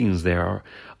final scenes there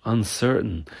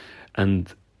uncertain,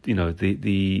 and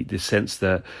the sense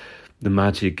that the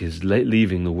magic is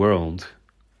leaving the world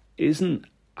isn't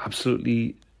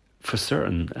absolutely for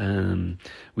certain.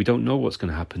 We don't know what's going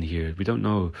to happen here. We don't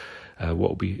know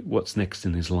what's next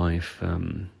in his life.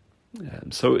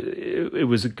 So it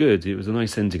was a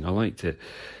nice ending. I liked it,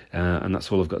 and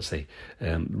that's all I've got to say.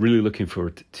 Really looking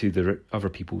forward to the other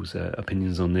people's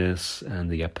opinions on this and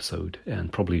the episode,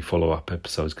 and probably follow-up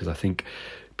episodes, because I think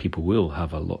people will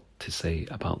have a lot to say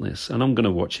about this. And I'm going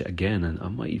to watch it again, and I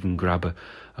might even grab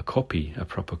a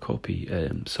proper copy,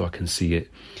 so I can see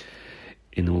it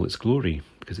in all its glory,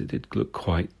 because it did look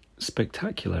quite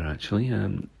spectacular, actually.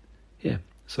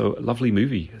 So a lovely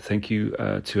movie. Thank you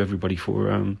to everybody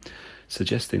for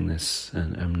suggesting this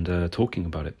and talking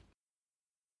about it.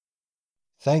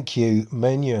 Thank you,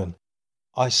 Menyon.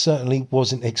 I certainly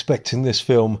wasn't expecting this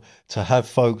film to have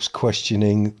folks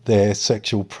questioning their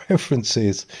sexual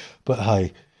preferences, but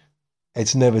hey,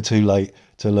 it's never too late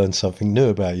to learn something new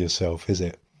about yourself, is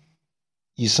it?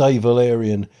 You say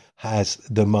Valerian has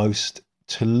the most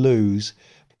to lose.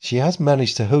 She has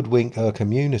managed to hoodwink her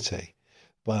community,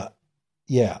 but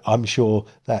yeah, I'm sure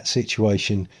that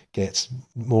situation gets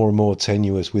more and more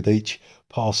tenuous with each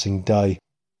passing day.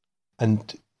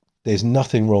 And there's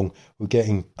nothing wrong with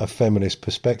getting a feminist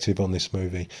perspective on this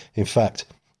movie. In fact,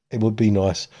 it would be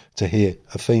nice to hear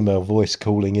a female voice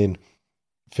calling in.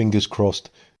 Fingers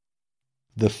crossed.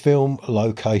 The film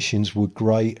locations were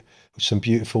great, with some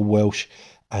beautiful Welsh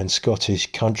and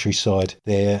Scottish countryside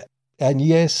there. And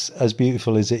yes, as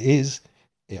beautiful as it is,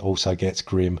 it also gets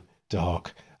grim,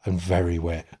 dark, and very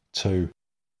wet too.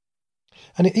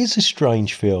 And it is a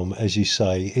strange film, as you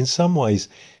say. In some ways,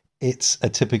 it's a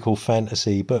typical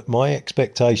fantasy, but my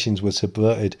expectations were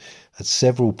subverted at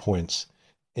several points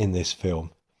in this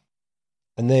film.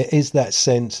 And there is that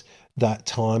sense that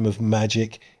time of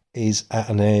magic is at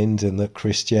an end, and that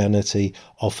Christianity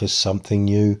offers something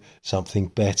new, something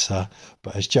better.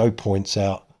 But as Joe points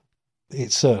out,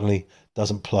 it certainly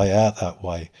doesn't play out that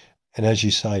way. And as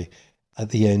you say, at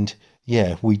the end,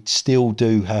 yeah, we still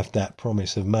do have that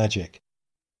promise of magic.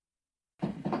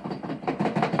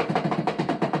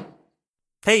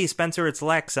 Hey Spencer, it's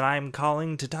Lex, and I'm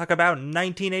calling to talk about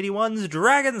 1981's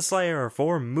Dragonslayer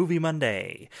for Movie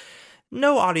Monday.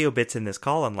 No audio bits in this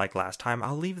call, unlike last time.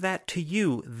 I'll leave that to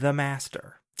you, the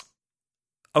master.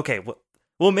 Okay,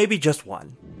 well, maybe just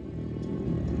one.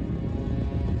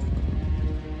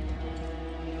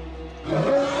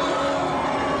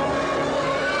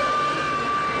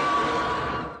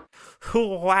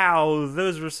 Wow,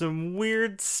 those were some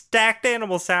weird stacked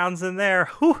animal sounds in there.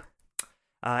 Whew.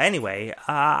 Anyway,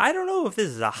 I don't know if this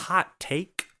is a hot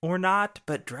take or not,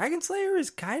 but Dragonslayer is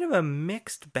kind of a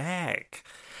mixed bag.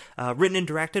 Written and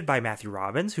directed by Matthew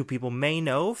Robbins, who people may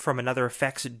know from another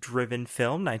effects-driven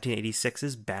film,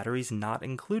 1986's Batteries Not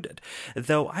Included.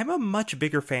 Though I'm a much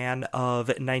bigger fan of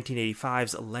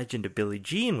 1985's Legend of Billie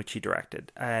Jean, which he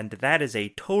directed, and that is a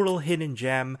total hidden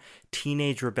gem,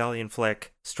 teenage rebellion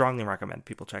flick. Strongly recommend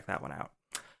people check that one out.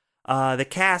 The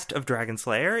cast of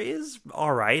Dragonslayer is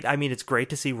alright. I mean, it's great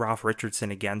to see Ralph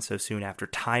Richardson again so soon after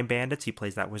Time Bandits. He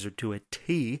plays that wizard to a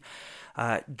T.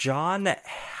 John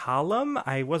Hallam,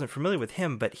 I wasn't familiar with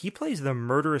him, but he plays the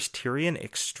murderous Tyrion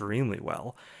extremely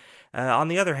well. On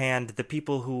the other hand, the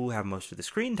people who have most of the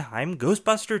screen time,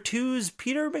 Ghostbuster 2's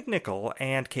Peter McNichol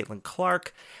and Caitlin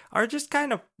Clark, are just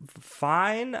kind of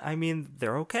fine. I mean,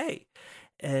 they're okay.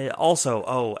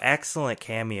 Also, excellent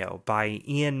cameo by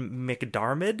Ian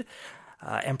McDiarmid.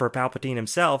 Emperor Palpatine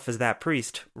himself as that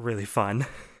priest. Really fun.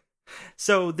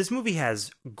 So this movie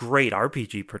has great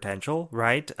RPG potential,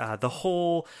 right? The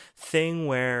whole thing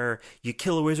where you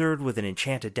kill a wizard with an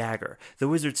enchanted dagger. The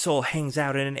wizard's soul hangs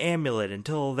out in an amulet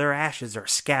until their ashes are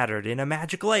scattered in a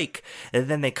magic lake. And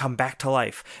then they come back to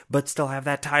life, but still have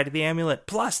that tie to the amulet.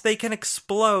 Plus, they can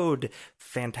explode.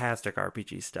 Fantastic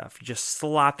RPG stuff. You just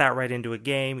slot that right into a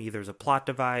game, either as a plot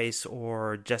device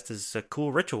or just as a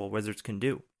cool ritual wizards can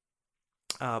do.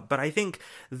 But I think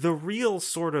the real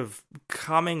sort of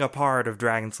coming apart of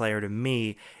Dragonslayer to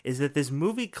me is that this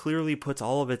movie clearly puts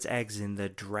all of its eggs in the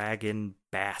dragon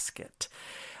basket.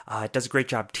 It does a great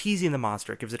job teasing the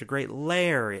monster. It gives it a great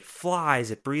lair. It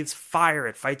flies. It breathes fire.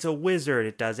 It fights a wizard.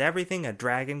 It does everything a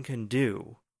dragon can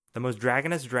do. The most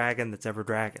dragonous dragon that's ever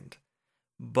dragoned.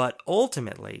 But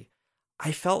ultimately,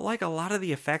 I felt like a lot of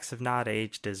the effects have not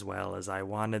aged as well as I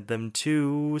wanted them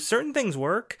to. Certain things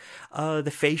work.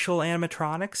 The facial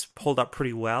animatronics hold up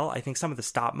pretty well. I think some of the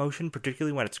stop motion,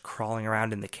 particularly when it's crawling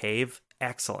around in the cave,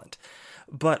 excellent.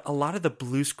 But a lot of the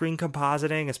blue screen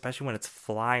compositing, especially when it's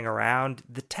flying around,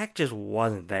 the tech just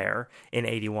wasn't there in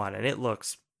 81, and it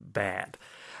looks bad.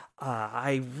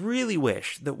 I really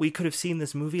wish that we could have seen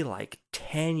this movie like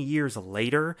 10 years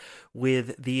later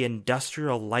with the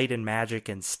Industrial Light and Magic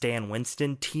and Stan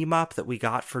Winston team up that we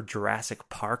got for Jurassic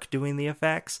Park doing the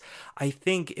effects. I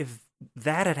think if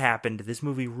that had happened, this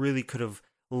movie really could have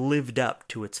lived up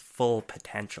to its full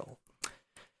potential.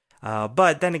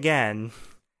 But then again,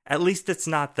 at least it's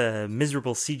not the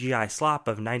miserable CGI slop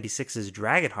of 96's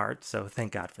Dragonheart, so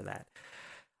thank God for that.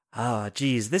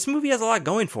 Geez, this movie has a lot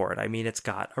going for it. I mean, it's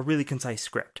got a really concise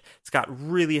script. It's got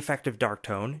really effective dark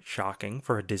tone, shocking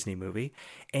for a Disney movie,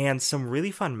 and some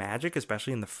really fun magic,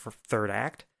 especially in the third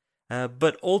act.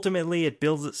 But ultimately, it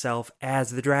builds itself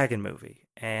as the dragon movie,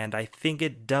 and I think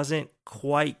it doesn't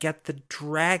quite get the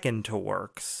dragon to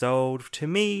work. So, to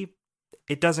me,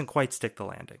 it doesn't quite stick the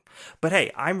landing. But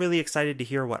hey, I'm really excited to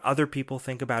hear what other people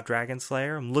think about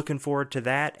Dragonslayer. I'm looking forward to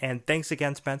that, and thanks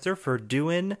again, Spencer, for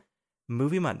doing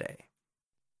Movie Monday.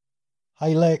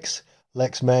 Hey Lex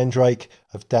Mandrake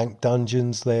of Dank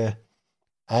Dungeons there.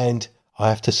 And I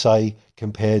have to say,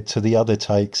 compared to the other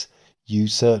takes, you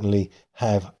certainly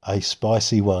have a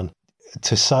spicy one.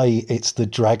 To say it's the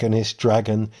dragonest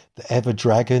dragon that ever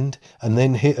dragoned and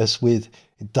then hit us with,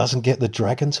 it doesn't get the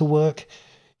dragon to work,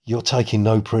 you're taking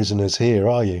no prisoners here,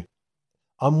 are you?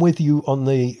 I'm with you on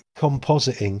the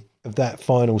compositing of that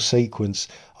final sequence.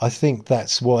 I think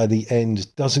that's why the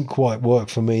end doesn't quite work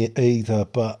for me either,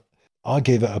 but I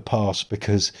give it a pass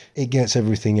because it gets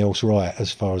everything else right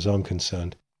as far as I'm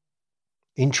concerned.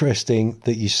 Interesting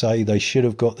that you say they should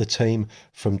have got the team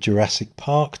from Jurassic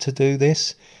Park to do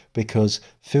this, because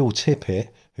Phil Tippett,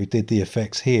 who did the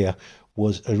effects here,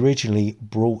 was originally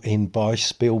brought in by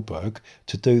Spielberg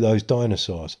to do those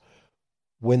dinosaurs.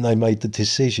 When they made the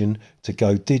decision to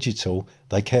go digital,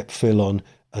 they kept Phil on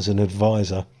as an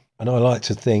advisor, and I like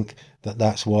to think that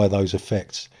that's why those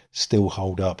effects still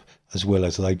hold up as well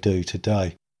as they do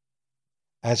today.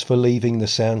 As for leaving the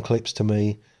sound clips to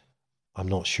me, I'm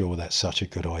not sure that's such a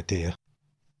good idea.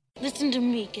 Listen to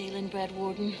me, Galen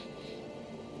Bradwarden,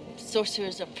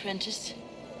 sorcerer's apprentice.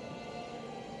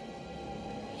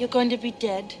 You're going to be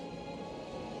dead.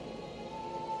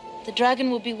 The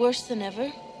dragon will be worse than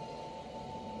ever.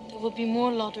 There will be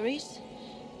more lotteries.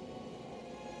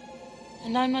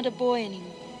 And I'm not a boy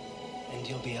anymore. And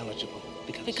you'll be eligible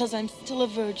because I'm still a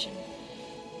virgin.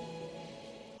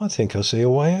 I think I see a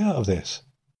way out of this.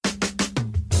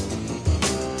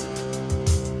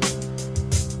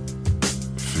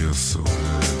 Feels so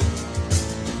good.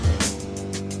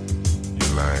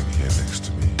 You're lying here next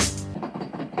to me.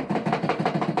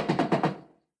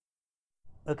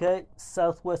 Okay,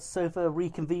 Southwest Sofa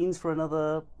reconvenes for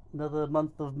another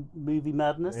month of movie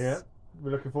madness. Yeah.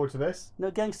 We're looking forward to this.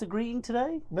 No gangster greeting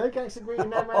today? No gangster greeting,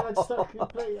 no man. I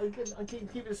just I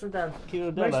keep this one down.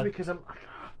 Mostly because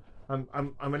I'm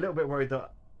a little bit worried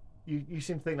that you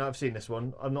seem to think that I've seen this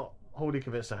one. I'm not wholly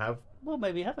convinced I have. Well,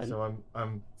 maybe you haven't. So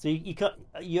I'm. So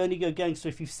you only go gangster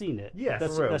if you've seen it. Yeah,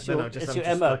 that's, for real. That's your, I'm just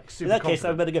MO. like, in that case,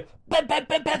 I better go bam, bam,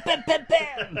 bam, bam, bam, bam,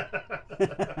 bam.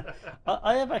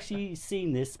 I have actually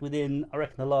seen this within, I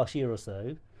reckon, the last year or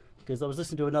so. Because I was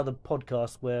listening to another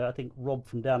podcast where I think Rob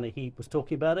from Down at Heat was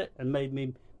talking about it and made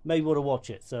me want to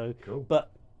watch it. So, cool.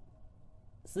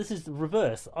 So this is the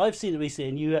reverse. I've seen it recently,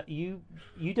 and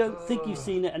you don't think you've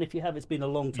seen it, and if you have, it's been a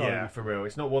long time. Yeah, for real.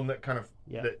 It's not one that kind of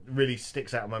that really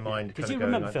sticks out in my mind. Because you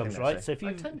remember films, right? So if you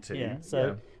I tend to. Yeah. So,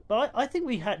 yeah. But I think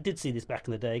we did see this back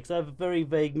in the day because I have a very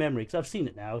vague memory because I've seen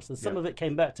it now. So some of it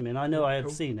came back to me, and I know I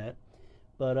have seen it.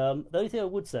 But the only thing I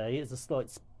would say is a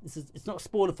slight. It's not a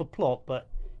spoiler for plot, but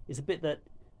it's a bit that,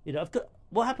 I've got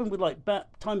what happened with like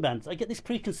Time Bandits. I get these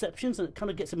preconceptions, and it kind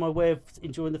of gets in my way of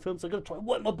enjoying the film. So I've got to try and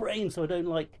work my brain so I don't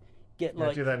get.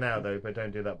 Do that now though, but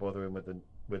don't do that bothering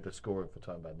with the scoring for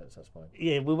Time Bandits. That's fine.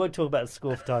 Yeah, we won't talk about the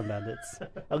score for Time Bandits.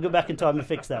 I'll go back in time and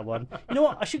fix that one. You know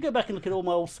what? I should go back and look at all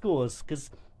my old scores because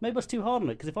maybe I was too hard on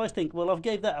it. Because if I think, well, I've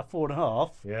gave that a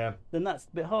 4.5, then that's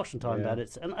a bit harsh on Time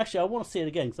Bandits. And actually, I want to see it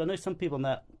again because I know some people on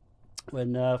that.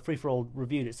 When Free For All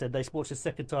reviewed it, said they watched the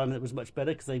second time and it was much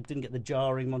better because they didn't get the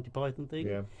jarring Monty Python thing.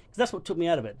 Yeah, because that's what took me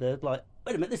out of it. They're like,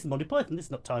 wait a minute, this is Monty Python, this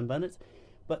is not Time Bandits.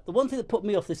 But the one thing that put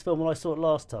me off this film when I saw it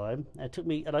last time, and it took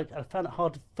me, and I found it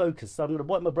hard to focus. So I'm going to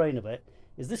wipe my brain of it.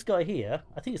 Is this guy here?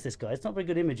 I think it's this guy. It's not a very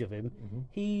good image of him. Mm-hmm.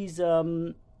 He's,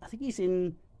 I think he's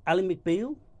in Ally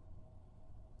McBeal.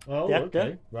 Oh, the actor.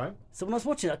 Okay, right. So when I was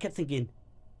watching it, I kept thinking,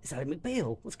 it's Ally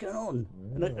McBeal. What's going on?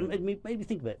 And it made me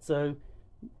think of it. So.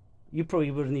 You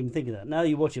probably wouldn't even think of that. Now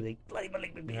you watch it, you think, bloody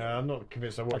Malik McBeal. Yeah, I'm not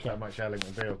convinced I watched that much Ally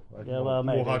McBeal. Well,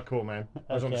 maybe. More hardcore, man.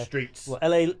 I was on the streets. Well,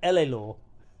 LA Law.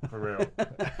 For real.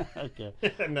 Okay.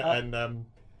 and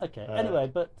okay,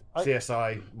 anyway, but...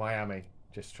 CSI Miami.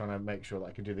 just trying to make sure that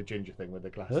I can do the ginger thing with the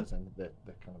glasses and the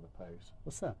kind of the pose.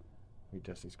 What's that? He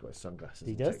does. He's got his sunglasses.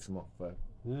 He and does? takes them off for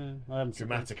I haven't seen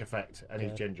dramatic effect, and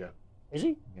he's ginger. Is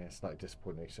he? Yeah, it's slightly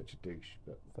disappointing. He's such a douche.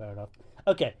 But Fair enough.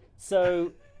 Okay,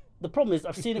 so the problem is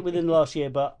I've seen it within the last year,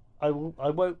 but I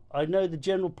won't. I know the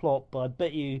general plot, but I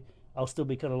bet you I'll still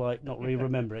be kind of like not really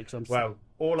remember it because I'm.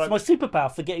 It's my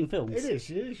superpower forgetting films. It is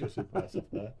your superpower stuff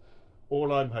there.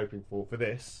 All I'm hoping for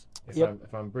this,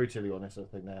 if I'm brutally honest, I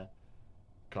think they're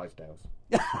Clydesdales.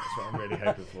 That's what I'm really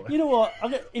hoping for. You know what?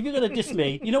 If you're going to diss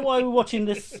me, you know why we're watching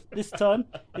this time?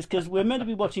 It's because we're meant to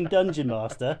be watching Dungeon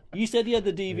Master. You said you had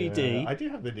the DVD. Yeah, I do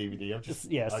have the DVD. I've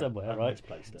just somewhere, I've right?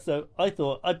 misplaced it. So I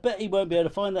thought I bet he won't be able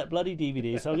to find that bloody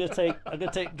DVD. So I'm going to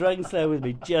take Dragonslayer with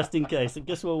me just in case. And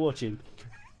guess what we're watching?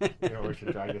 You're watching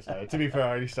Dragonslayer. To be fair,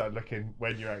 I only started looking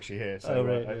when you're actually here, so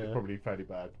it's probably fairly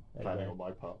bad planning on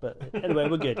my part. But anyway,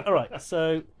 we're good. All right,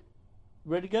 so.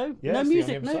 Ready to go? Yeah, no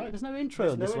music. There's no intro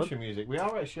on this one. There's no intro music. We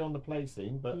are actually on the play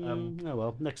scene, but oh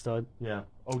well, next time. Yeah,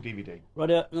 old DVD.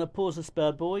 Right, I'm gonna pause this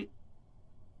bad boy.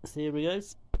 So here he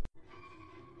goes.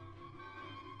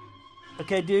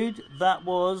 Okay, dude, that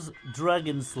was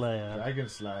Dragonslayer.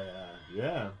 Dragonslayer,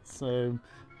 yeah. So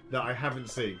that I haven't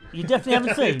seen. You definitely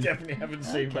haven't seen. Definitely haven't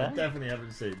seen, but definitely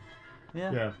haven't seen.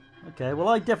 Yeah. Okay, well,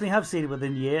 I definitely have seen it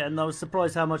within a year, and I was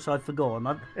surprised how much I'd forgotten.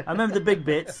 I remember the big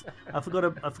bits. I forgot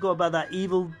about that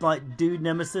evil dude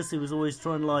nemesis who was always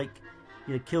trying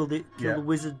to kill the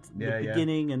wizard at the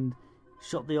beginning, and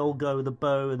shot the old guy with a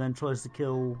bow, and then tries to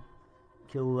kill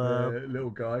the little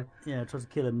guy. Yeah, tries to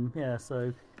kill him. Yeah,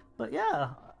 so, but yeah,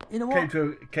 you know what?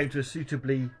 Came to a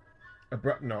suitably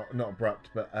abrupt, not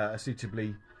abrupt, but a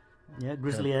suitably. Yeah,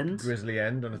 grisly end. Grisly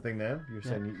end on a thing there. You were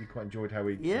saying you quite enjoyed how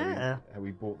we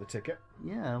bought the ticket.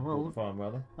 Yeah, well, the farm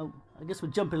rather. I guess we're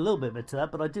jumping a little bit to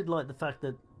that, but I did like the fact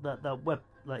that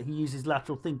he uses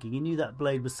lateral thinking. He knew that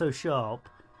blade was so sharp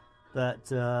that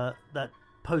that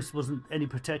post wasn't any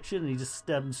protection, and he just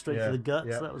stabbed him straight for the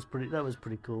gut. So that was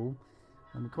pretty cool.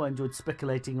 And we quite enjoyed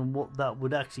speculating on what that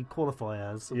would actually qualify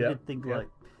as. So we did think like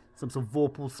some sort of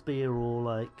vorpal spear or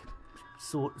like.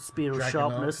 Spear of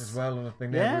sharpness as well on a thing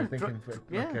there. We were thinking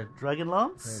like a dragon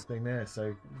lance thing there.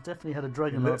 So definitely had a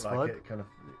dragon lance vibe. It kind of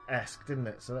esque, didn't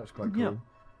it? So that was quite cool.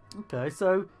 Yeah. Okay,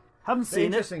 so haven't seen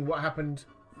interesting what happened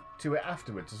to it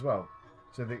afterwards as well.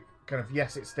 So the kind of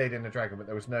it stayed in the dragon, but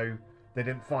they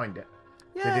didn't find it.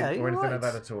 Yeah, or anything like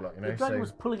that at all. The dragon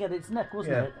was pulling at its neck,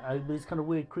 wasn't it? With this kind of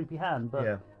weird, creepy hand.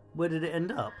 But where did it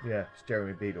end up? Yeah, it's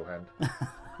Jeremy Beadle hand.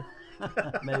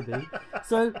 Maybe.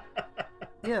 So.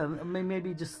 Yeah, I mean,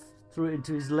 maybe just threw it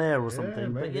into his lair or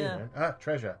something. Maybe,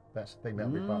 treasure. That's the thing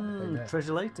that'll be part of the thing there.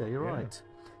 Treasure later. You're right.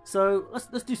 So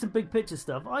let's do some big picture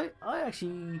stuff. I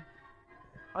actually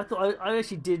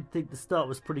did think the start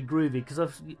was pretty groovy because I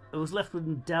was left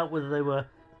with doubt whether they were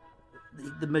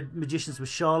the magicians were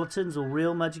charlatans or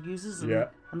real magic users. And,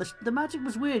 and the magic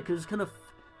was weird because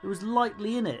it was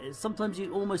lightly in it. Sometimes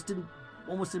you almost didn't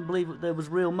believe that there was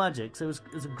real magic. So it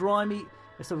was a grimy.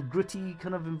 A sort of gritty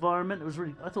kind of environment.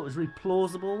 I thought it was really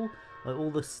plausible. Like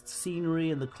all the scenery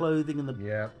and the clothing and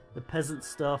the peasant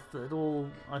stuff. That all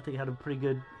I think had a pretty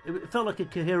good. It felt like a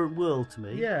coherent world to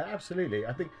me. Yeah, absolutely.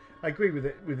 I think I agree with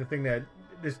it. With the thing there,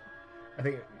 I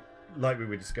think, like we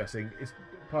were discussing, it's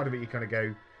part of it. You kind of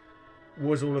go,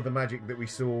 was all of the magic that we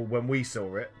saw when we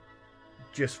saw it,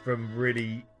 just from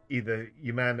really either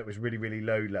your man that was really really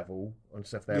low level on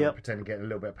stuff there, and pretending getting a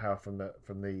little bit of power from the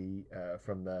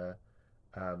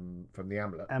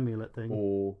amulet thing,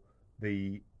 or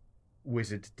the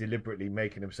wizard deliberately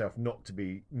making himself not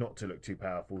to look too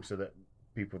powerful, so that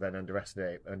people then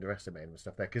underestimate him and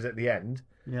stuff there. Because at the end,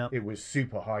 it was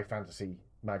super high fantasy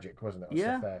magic, wasn't it?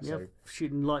 Stuff there, so.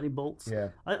 Shooting lightning bolts. Yeah,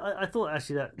 I thought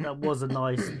actually that was a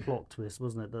nice plot twist,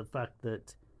 wasn't it? The fact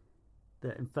that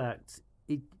in fact,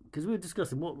 because we were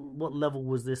discussing what level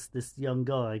was this young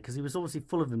guy, because he was obviously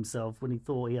full of himself when he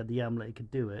thought he had the amulet, he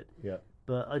could do it. Yeah.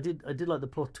 But I did like the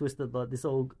plot twist that like this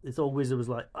old wizard was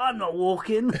like, I'm not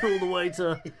walking all the way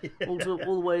all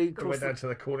the way across. Went down to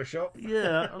the corner shop.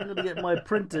 Yeah, I'm going to get my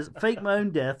apprentice, fake my own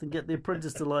death, and get the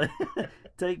apprentice to like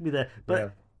take me there.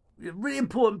 But a really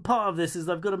important part of this is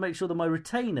I've got to make sure that my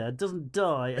retainer doesn't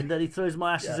die, and then he throws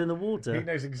my ashes in the water. He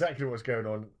knows exactly what's going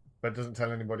on, but doesn't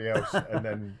tell anybody else, and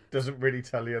then doesn't really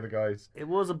tell the other guys. It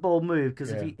was a bold move,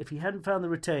 because if he hadn't found the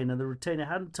retainer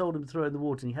hadn't told him to throw it in the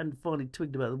water, and he hadn't finally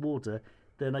twigged about the water,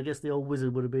 then I guess the old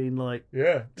wizard would have been like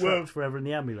trapped forever in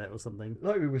the amulet or something.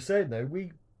 Like we were saying though,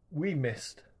 we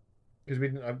missed because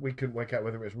we couldn't work out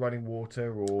whether it was running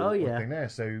water or Oh, yeah. thing there.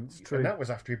 So true. and that was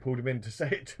after he pulled him in to say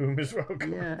it to him as well.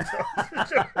 Yeah.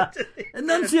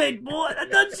 Enunciate, boy!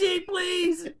 Enunciate,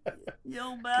 please! You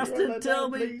old bastard, tell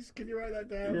me. Please? Can you write that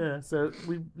down? Yeah. So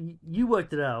you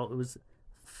worked it out. It was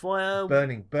fire,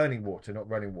 burning water, not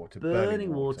running water.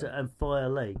 burning water, and fire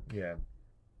lake. Yeah.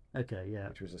 Okay. Yeah.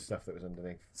 Which was the stuff that was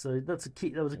underneath. So that's a key.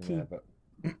 That was a key, Yeah, but...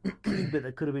 key bit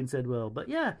that could have been said well. But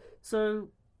yeah. So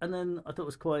and then I thought it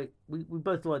was quite. We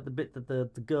both liked the bit that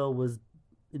the girl was,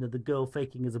 the girl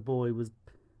faking as a boy was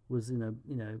for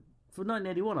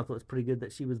 1981. I thought it was pretty good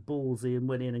that she was ballsy and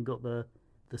went in and got the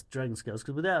dragon scales,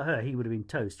 because without her he would have been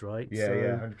toast, right? Yeah,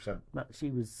 so, 100%. She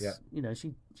was,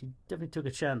 she definitely took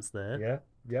a chance there. Yeah,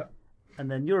 yeah. And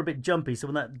then you're a bit jumpy, so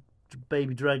when that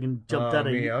baby dragon jumped at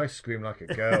her, I scream like a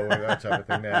girl, that type of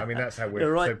thing. There, I mean, that's how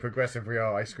we're so progressive we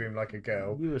are. I scream like a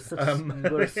girl. You were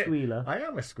you were a squealer. I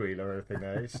am a squealer. I think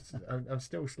now I'm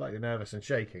still slightly nervous and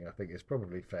shaking. I think it's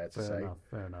probably fair to say.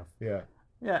 Fair enough. Yeah.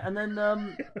 Yeah, and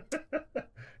then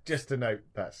just to note,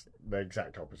 that's the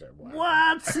exact opposite of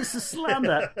what? It's a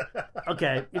slander.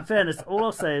 Okay, in fairness, all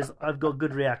I'll say is I've got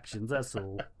good reactions. That's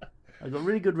all. I've got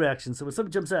really good reactions. So when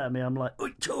something jumps out at me, I'm like, "Oh,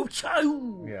 chow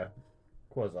chow!" Yeah,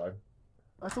 quasi.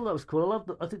 I thought that was cool.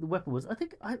 I think the weapon was.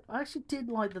 I actually did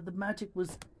like that the magic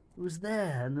was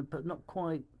there, but not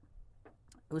quite.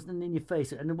 It wasn't in your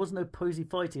face, and there was no posy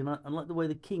fighting. And I like the way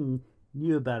the king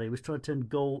knew about it. He was trying to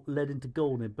turn lead into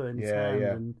gold, and it burned his hand.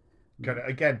 Yeah. And kind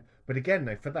of, but again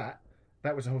though, for that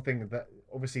was the whole thing, that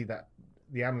obviously that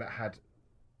the amulet had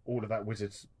all of that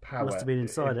wizard's power. Must have been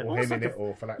inside it. Or him in it,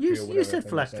 or phylactery. You said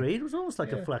phylactery. It was almost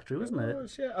like a phylactery, wasn't it?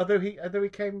 Was, yeah. Although he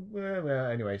came. Well,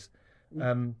 anyways.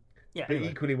 Yeah. But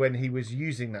equally, when he was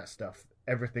using that stuff,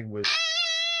 everything was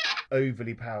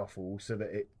overly powerful, so that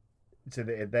it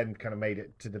then kind of made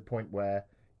it to the point where,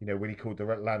 when he called the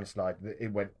landslide,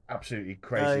 it went absolutely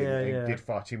crazy and did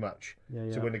far too much.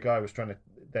 Yeah. So when the guy was trying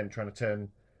to turn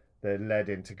the lead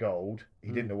into gold,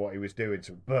 he didn't know what he was doing,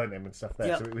 so it burnt him and stuff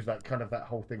there. So it was like kind of that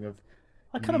whole thing of.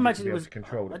 I can't imagine he was.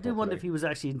 Control. I do wonder if he was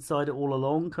actually inside it all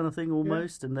along, kind of thing,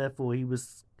 almost, and therefore he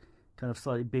was kind of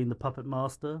slightly being the puppet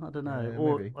master. I don't know,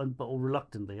 or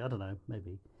reluctantly. I don't know,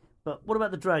 maybe. But what about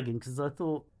the dragon? Because I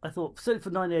thought, certainly for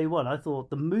 1981, I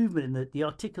thought the movement and the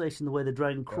articulation, the way the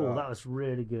dragon crawled, that was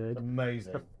really good.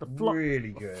 Amazing. Really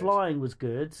good. The flying was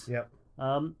good. Yep.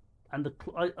 And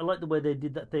I like the way they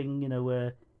did that thing,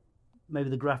 where maybe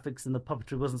the graphics and the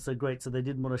puppetry wasn't so great, so they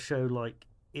didn't want to show like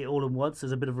it all at once.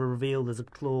 There's a bit of a reveal. There's a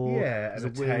claw. Yeah, and a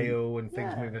tail and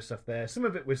things moving and stuff there. Some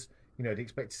of it was, you'd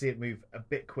expect to see it move a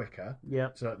bit quicker. Yeah.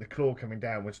 So like the claw coming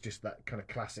down was just that kind of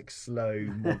classic slow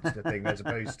monster thing, as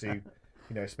opposed to,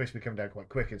 it's supposed to be coming down quite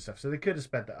quick and stuff. So they could have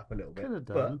sped that up a little bit. Could have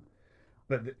done.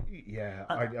 But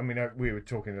we were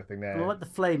talking the thing there. Well, I like the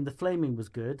flame. The flaming was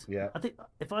good. Yeah. I think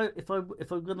if I'm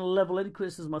going to level any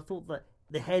criticism, I thought that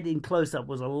the head in close up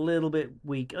was a little bit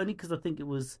weak, only because I think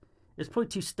it's probably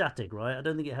too static, right? I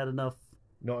don't think it had enough.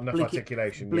 Not enough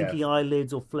articulation. Blinking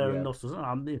eyelids or flaring nostrils.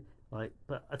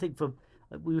 But I think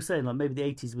we were saying like maybe the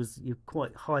 80s was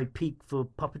quite high peak for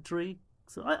puppetry.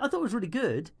 So I thought it was really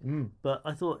good, but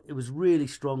I thought it was really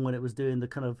strong when it was doing the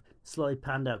kind of slightly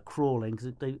panned out crawling,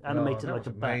 because they animated like a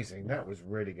bat. Amazing. That was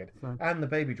really good. And the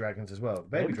baby dragons as well. The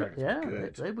baby dragons were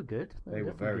good. They were good. They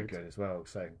were very good as well.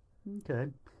 So okay.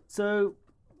 So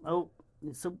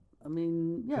I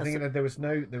mean, yeah. I think there was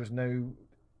no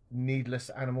needless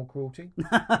animal cruelty.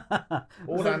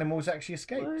 All animals actually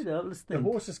escaped. The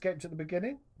horse escaped at the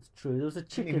beginning. It's true. There was a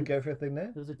chicken. He didn't even go for a thing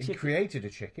there. There was a chicken. He created a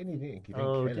chicken. He didn't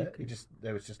kill it.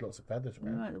 There was just lots of feathers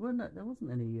around. Right. There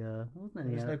wasn't any. There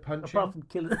was no punching. Apart from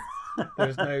killing.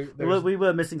 We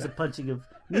were missing some punching of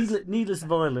needless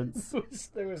violence.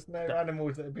 There was no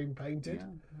animals that had been painted. Yeah,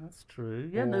 that's true.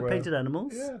 Yeah, no painted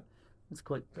animals. Yeah. It's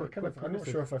quite I'm not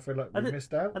sure if I feel like we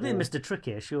missed out. I think missed a trick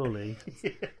here, surely.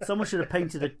 Someone should have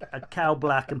painted a cow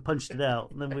black and punched it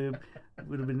out, and then we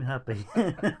would have been happy.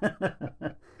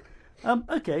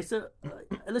 Okay, so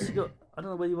unless you got, I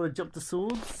don't know whether you want to jump to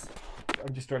swords.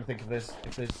 I'm just trying to think if there's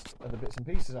other bits and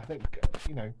pieces. I think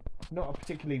not a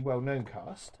particularly well known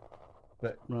cast,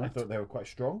 but I thought they were quite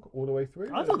strong all the way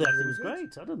through. I thought the acting was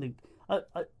great. I don't think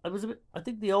I was a bit. I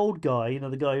think the old guy,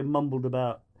 the guy who mumbled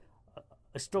about.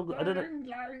 I struggled. I don't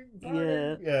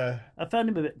know. Yeah. I found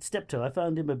him a bit Steptoe. I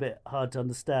found him a bit hard to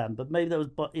understand, but maybe that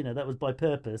was by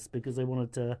purpose, because they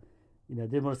wanted to,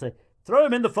 didn't want to say throw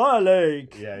him in the fire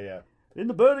lake. Yeah. In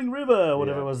the burning river, or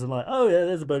whatever it was. And like, oh yeah,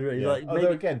 there's a burning river. Yeah. Like,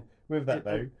 Although again, with that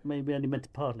though, maybe only meant to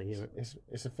partly hear it.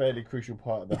 It's a fairly crucial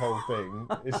part of the whole thing.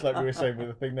 It's like we were saying with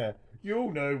the thing there.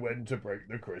 You'll know when to break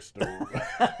the crystal.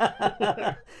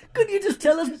 Could you just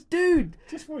tell us, dude?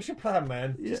 Just what's your plan,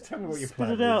 man? Just tell me what your Spit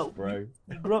plan it is, out. bro.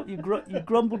 You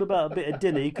grumbled about a bit of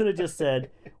dinner. You could have just said,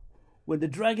 "When the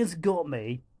dragons got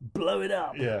me, blow it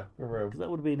up." Yeah, for real. Because that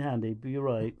would have been handy. But you're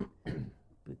right,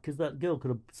 because that girl could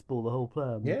have spoiled the whole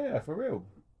plan. Yeah, for real.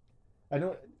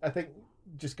 I think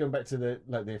just going back to the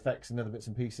effects and other bits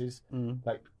and pieces,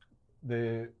 like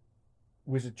the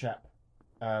wizard chap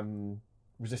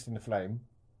resisting the flame.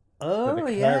 Oh,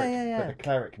 but yeah. But the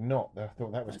cleric not. I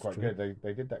thought that was quite good.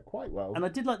 They did that quite well. And I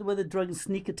did like the way the dragon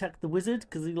sneak attacked the wizard,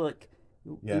 because he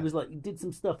was like, he did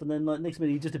some stuff, and then like next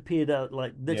minute he just appeared out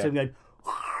like next to him going.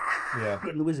 Yeah.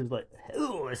 And the wizard was like,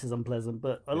 "Oh, this is unpleasant."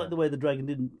 But I like the way the dragon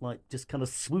didn't like just kind of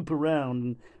swoop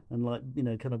around and like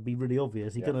kind of be really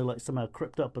obvious. He kind of like somehow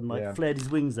crept up and like flared his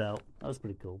wings out. That was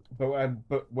pretty cool.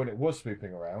 But when it was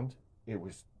swooping around, it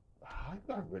was. I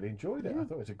really enjoyed it. I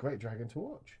thought it was a great dragon to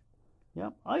watch.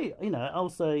 Yeah, I'll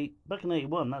say back in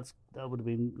 '81, that would have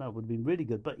been really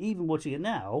good. But even watching it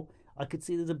now, I could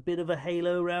see there's a bit of a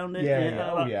halo around it.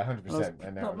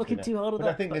 100%. Not looking too hard at but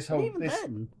that. I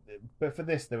think but for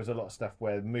this, there was a lot of stuff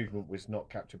where the movement was not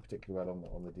captured particularly well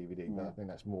on the DVD. But I think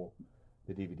that's more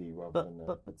the DVD rather than.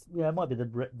 But it might be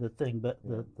the thing, but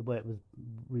the way it was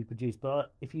reproduced.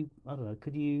 But if you, I don't know,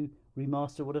 could you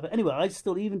remaster or whatever? Anyway, I just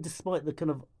thought, even despite the kind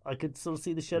of, I could sort of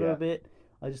see the shadow of it.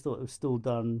 I just thought it was still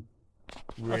done.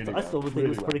 Really I still think it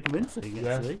was pretty convincing,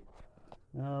 actually.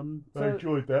 I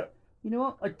enjoyed that. You know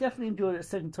what? I definitely enjoyed it a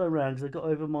second time round because I got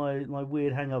over my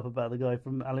weird hang up about the guy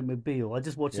from Alan McBeal. I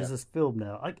just watched this as film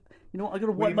now. I got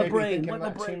to wipe my brain.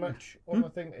 Too much on the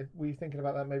thing? Were you thinking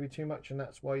about that maybe too much, and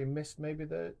that's why you missed maybe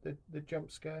the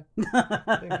jump scare?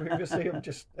 Previously, I'm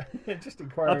just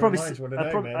inquiring. I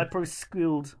probably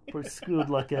squealed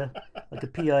like a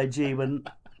PIG when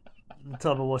the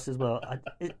time I watched as well.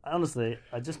 Honestly,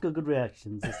 I just got good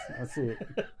reactions. That's it.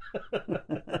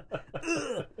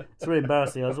 It's really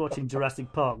embarrassing. I was watching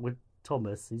Jurassic Park with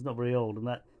Thomas. He's not very old, and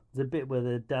there's a bit where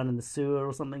they're down in the sewer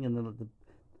or something, and then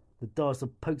the dinosaur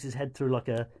pokes his head through like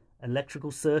a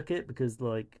electrical circuit because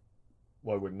like.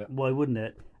 Why wouldn't it? Why wouldn't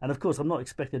it? And of course, I'm not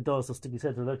expecting a dinosaur to stick his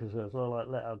head through an electrical circuit, so I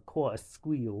let out quite a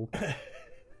squeal.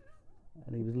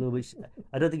 And he was a little bit.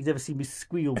 I don't think he's ever seen me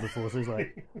squeal before, so he's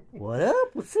like, "What up?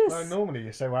 What's this?" No, normally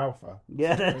you're so alpha.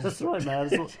 Yeah, that's right,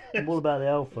 man. I'm all about the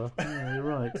alpha. Yeah, you're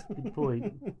right. Good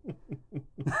point.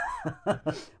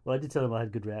 Well, I did tell him I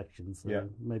had good reactions, so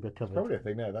maybe I covered. Probably a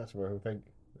thing there. That's where I think.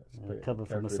 Cover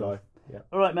for myself. Life. Yeah.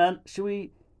 All right, man. Shall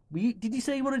we? Did you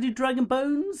say you want to do Dragon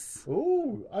Bones?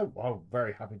 Oh, I'm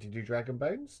very happy to do Dragon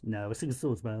Bones. No, we're singing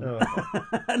swords, man. Oh.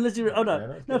 Unless you. Oh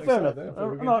no, no, fair enough.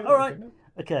 All right.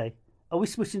 Okay. Are we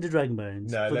switching to Dragon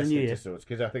Bones for the new year? Swords,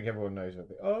 because I think everyone knows.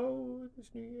 It's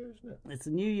New Year, isn't it? It's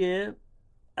a new year.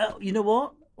 You know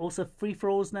what? Also, Free For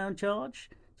All is now in charge.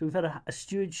 So we've had a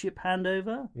stewardship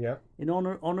handover. Yeah. In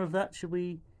honor of that, should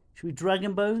we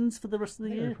Dragon Bones for the rest of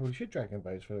the year? We probably should Dragon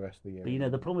Bones for the rest of the year.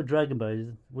 But the problem with Dragon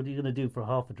Bones, what are you going to do for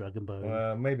half a Dragon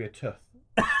Bone? Maybe a tooth.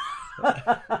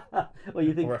 Well,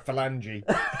 you think... Or a phalange.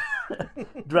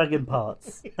 Dragon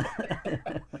parts.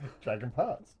 Dragon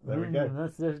parts. There we go.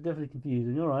 That's definitely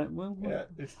confusing. All right. Well, yeah.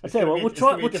 I tell you what, we'll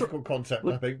try. It's a difficult concept,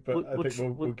 I think, but I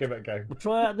think we'll give it a go. We'll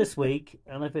try it this week,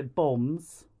 and if it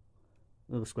bombs,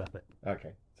 we'll scrap it.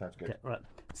 Okay, sounds good. Okay, right.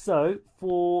 So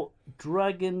for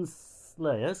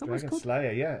Dragonslayer,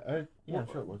 Dragonslayer, yeah. Yeah,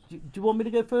 sure it was. Do you want me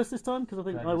to go first this time? Because I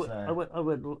think I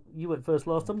went. You went first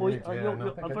last time. I think I did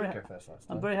go first last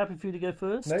time. I'm very happy for you to go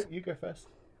first. No, you go first.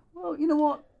 Well, you know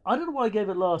what? I don't know what I gave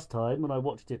it last time when I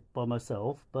watched it by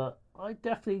myself, but I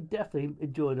definitely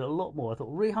enjoyed it a lot more. I thought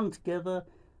really hung together.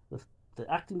 The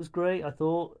acting was great. I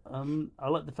thought I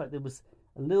liked the fact that it was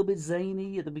a little bit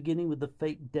zany at the beginning with the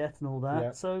fake death and all that.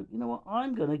 Yeah. So you know what?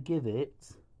 I'm gonna give it.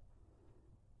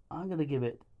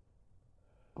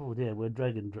 Oh dear, we're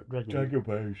Dragon Bones. Yeah. I'm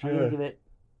gonna give it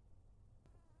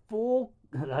 4.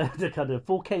 I can't do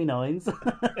 4 canines.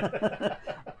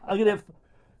 I'm gonna have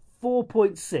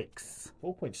 4.6.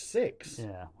 4.6?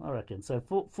 Yeah, I reckon. So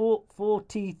four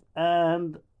teeth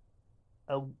and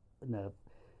no.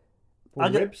 4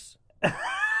 ribs?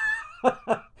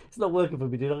 It's not working for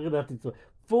me, dude. I'm gonna have to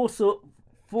 4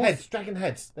 heads, dragon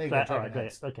heads. There you go, dragon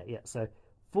heads. Okay, yeah. So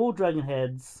 4 dragon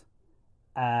heads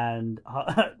and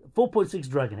 4.6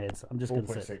 dragon heads. I'm just going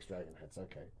to say 4.6 dragon heads.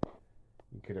 Okay,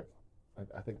 you could have.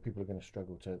 I think people are going to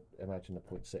struggle to imagine the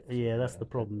 0.6. Yeah, that's the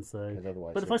problem. So,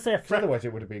 otherwise, but if I say otherwise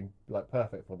it would have been like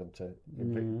perfect for them to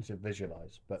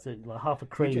visualize. But so like half a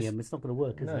cranium, it's not going to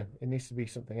work. Is it needs to be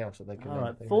something else that they can. All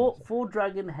right, 4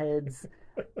 dragon heads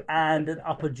and an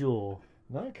upper jaw.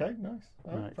 No, okay, nice.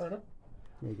 Right. Fair enough.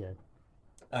 There you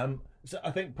go. So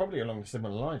I think probably along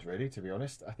similar lines, really. To be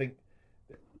honest, I think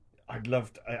I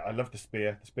loved the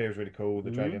spear. The spear was really cool.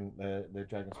 The dragon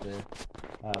spear.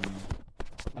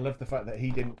 I love the fact that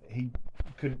he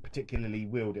couldn't particularly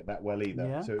wield it that well either.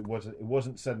 Yeah. So it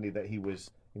wasn't suddenly that he was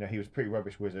pretty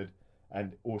rubbish wizard,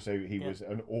 and also he was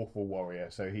an awful warrior.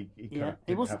 So he kind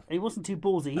of He wasn't too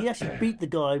ballsy. He actually beat the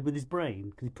guy with his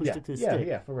brain because he pushed it to his stick.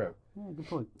 Yeah, for real. Yeah, good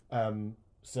point.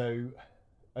 So,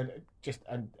 and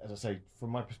as I say, from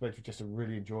my perspective, just a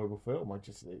really enjoyable film. I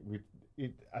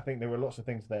think there were lots of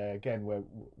things there again where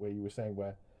you were saying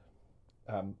where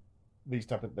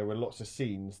there were lots of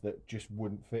scenes that just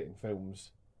wouldn't fit in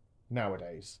films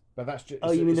nowadays. But that's just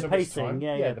you mean the of its pacing? time.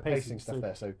 Yeah, the pacing stuff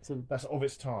there. So that's of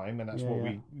its time, and that's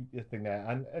the thing there.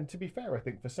 And to be fair, I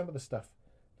think for some of the stuff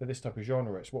for this type of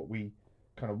genre, it's what we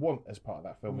kind of want as part of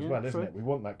that film as well, isn't it? We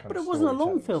want that kind of. But it wasn't a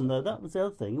long storytelling film though. stuff. That was the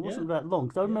other thing. It wasn't that long.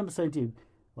 Because I remember saying to you,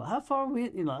 "Well, how far are we?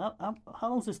 How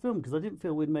long's this film?" Because I didn't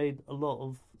feel we'd made a lot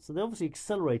of. So they obviously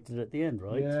accelerated at the end,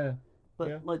 right? Yeah.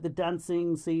 But like the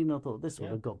dancing scene, I thought this would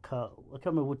have got cut. I can't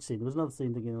remember which scene. There was another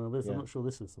scene thinking, "Oh, this." I'm not sure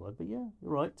this was the one. But yeah,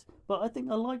 you're right. But I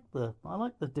think I like the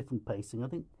different pacing. I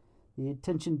think the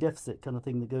attention deficit kind of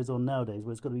thing that goes on nowadays,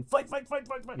 where it's got to be fight, like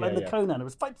the Conan. It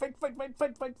was fight,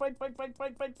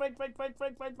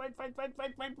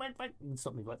 and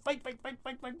something like fight,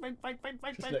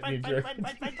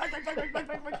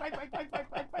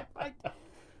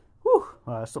 Whew!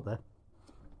 All right, stop there.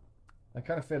 I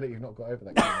kind of feel that you've not got over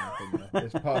that kind of thing.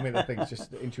 There's part of me that thinks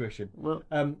just intuition. Well,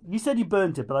 you said you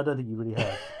burnt it, but I don't think you really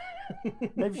have.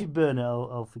 Maybe if you burn it,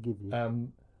 I'll forgive you.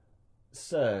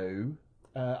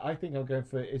 I think I'm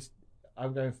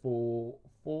going for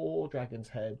 4 dragons'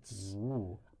 heads,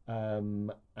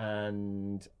 and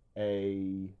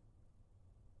a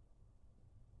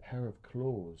pair of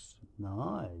claws.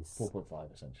 Nice.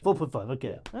 4.5 essentially. 4.5.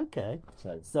 Okay. Yeah. Okay.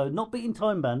 So not beating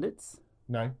Time Bandits.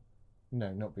 No,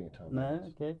 not being Time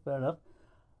Bandits. No. Okay. Fair enough.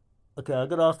 Okay, I've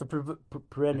got to ask the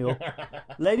perennial.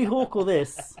 Lady Hawk or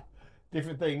this?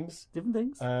 Different things.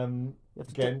 Again,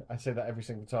 I say that every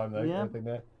single time though. Yeah. I think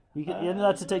that. You're only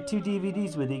allowed to take 2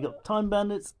 DVDs with you. You got Time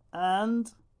Bandits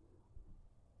and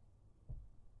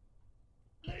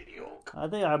Lady Hawk. I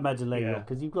think I imagine Lady Hawk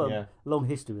because you've got a long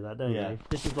history with that, don't you?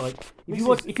 This is like if you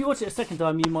watch it a second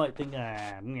time, you might think,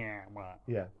 what?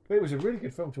 Yeah, but it was a really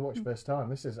good film to watch first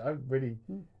time. I'm really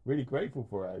grateful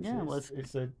for it.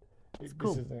 Actually. It's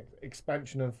cool. This is an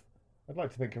expansion of, I'd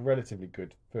like to think, a relatively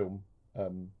good film.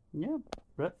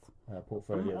 Breadth.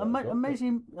 Portfolio.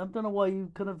 Amazing. I don't know why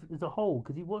you kind of as a whole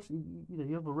because you watch. You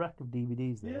have a rack of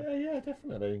DVDs there. Yeah,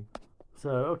 definitely. So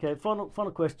okay, final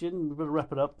question. We're going to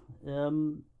wrap it up.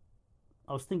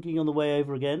 I was thinking on the way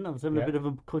over again. I was having a bit of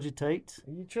a cogitate.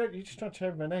 You just try to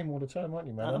change my name all the time, aren't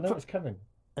you, man? I know it's coming.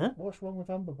 Huh? What's wrong with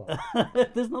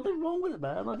Amberbot? There's nothing wrong with it,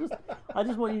 man. I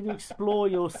just want you to explore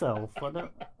yourself. I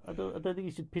don't think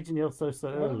you should pigeon yourself so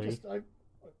early.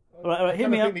 All right, hear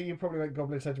me out. I think that you probably went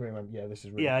Goblin's Head to me and went, yeah, this is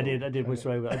really cool. I did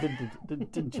whisper over it. I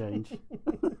didn't change.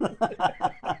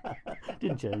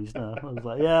 Didn't change, no. I was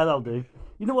like, yeah, that'll do.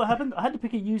 You know what happened? I had to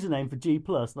pick a username for G+,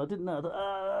 and I didn't know. I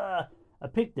thought, I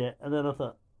picked it, and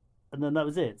then that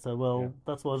was it. So,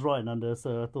 that's what I was writing under,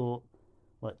 so I thought,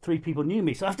 like, 3 people knew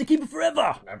me, so I have to keep it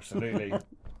forever! Absolutely.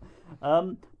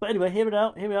 But anyway, hear me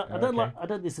out. I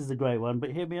don't this is a great one,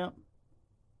 but hear me out.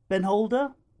 Ben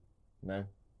Holder? No.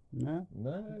 No.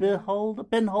 Ben Holder.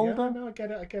 Yeah, no, I get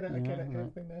it.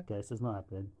 Right. Okay, so it's not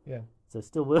happening. Yeah. So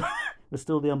still we're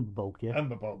still the Umberbulk, yeah.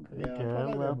 Umberbulk. Yeah. Okay,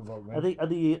 Umberbulk, man.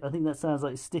 I think that sounds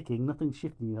like it's sticking. Nothing's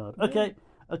shifting you hard. Okay.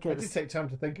 I did take time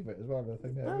to think of it as well. I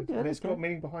think and it's got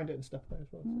meaning behind it and stuff there as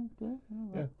well. So. Okay.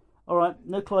 All right. All right.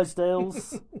 No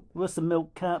Clydesdales. Where's some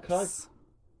milk caps?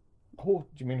 Do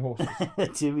you mean horses?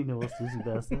 Do you mean horses, you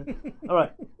bastard? All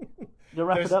right. You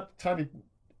wrap it up.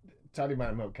 Tiny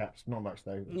amount of milk caps, not much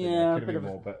though. Yeah, could have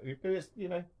been more, but it's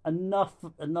enough.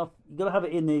 You got to have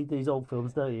it in these old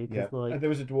films, don't you? Yeah. And there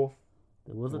was a dwarf.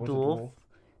 There was a dwarf.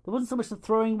 There wasn't so much the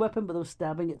throwing weapon, but they were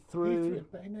stabbing it through.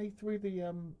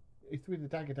 He threw the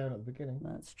dagger down at the beginning.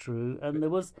 That's true. And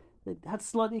they had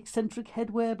slightly eccentric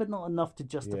headwear, but not enough to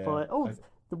justify it. Oh,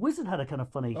 the wizard had a kind of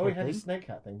funny. Oh, he had a snake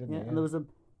hat thing, didn't he? Yeah, and there was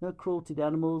no cruelty to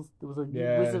animals. There was a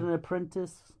wizard and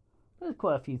apprentice. There's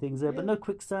quite a few things there, but no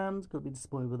quicksand. Got to be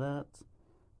disappointed with that.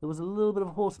 There was a little bit of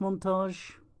a horse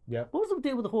montage. Yeah. What was the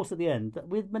deal with the horse at the end?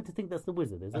 We're meant to think that's the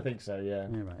wizard, is it? I think so, yeah.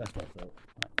 Right. That's what I thought.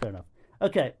 Right, fair enough.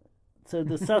 Okay, so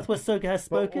the Southwest Soka has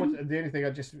spoken. The only thing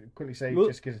I'd just quickly say,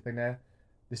 just because the thing there,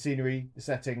 the scenery, the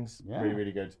settings, Yeah. really,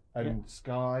 really good. And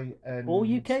Skye and all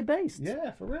UK based.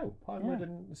 Yeah, for real. Pinewood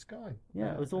and Skye.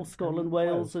 Yeah, it was all Scotland,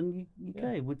 Wales, and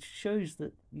UK, which shows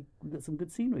that you've got some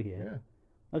good scenery here.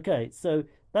 Yeah. Okay, so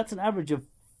that's an average of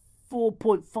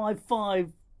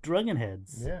 4.55 dragon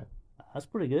heads. Yeah. That's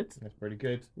pretty good. That's pretty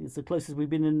good. It's the closest we've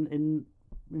been in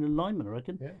alignment, I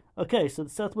reckon. Yeah. Okay, so the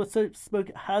Southwest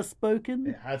has spoken.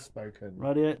 It has spoken.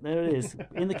 Right here, there it is,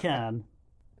 in the can.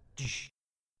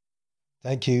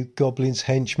 Thank you, Goblin's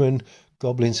Henchman,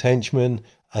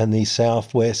 and the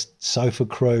Southwest Sofa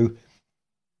Crew.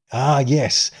 Ah,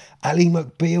 yes, Ally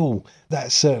McBeal.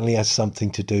 That certainly has something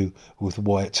to do with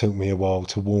why it took me a while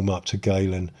to warm up to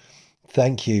Galen.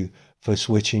 Thank you for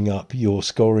switching up your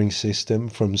scoring system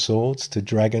from swords to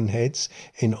dragon heads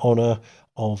in honour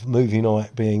of movie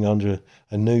night being under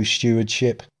a new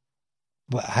stewardship.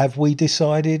 But have we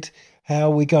decided how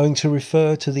we're going to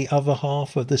refer to the other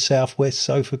half of the Southwest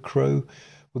Sofa Crew?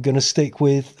 We're going to stick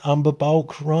with Umber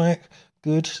Bulk, right?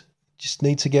 Good. Just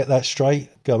need to get that straight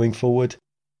going forward.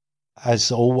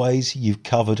 As always, you've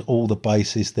covered all the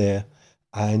bases there.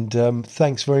 And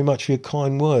thanks very much for your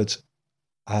kind words.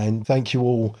 And thank you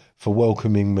all for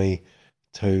welcoming me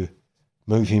to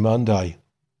Movie Monday.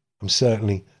 I'm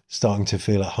certainly starting to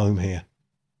feel at home here.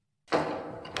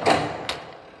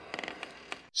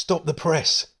 Stop the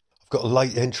press. I've got a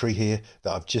late entry here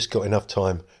that I've just got enough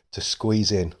time to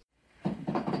squeeze in.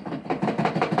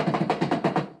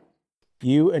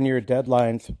 You and your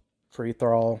deadlines, free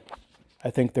thrall. I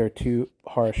think they're too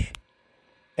harsh.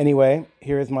 Anyway,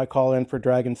 here's my call in for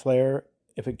Dragonslayer.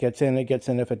 If it gets in, it gets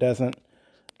in. If it doesn't,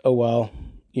 oh well,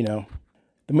 you know.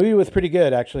 The movie was pretty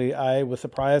good, actually. I was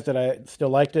surprised that I still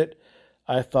liked it.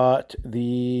 I thought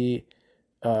the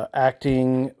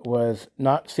acting was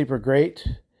not super great,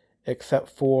 except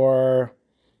for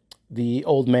the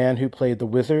old man who played the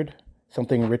wizard,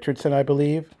 something Richardson, I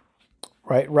believe.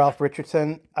 Right, Ralph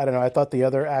Richardson. I don't know. I thought the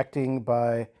other acting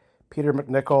by Peter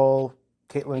McNichol,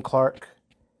 Caitlin Clark,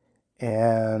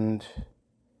 and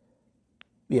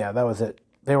yeah, that was it.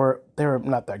 They were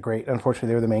not that great. Unfortunately,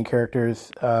 they were the main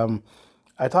characters.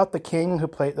 I thought the king who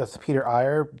played that's Peter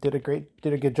Eyre did a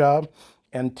good job,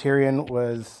 and Tyrion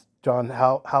was John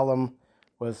Hallam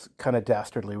was kind of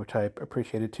dastardly, which I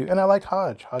appreciated too. And I liked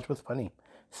Hodge. Hodge was funny.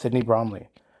 Sidney Bromley.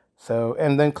 So,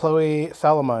 and then Chloe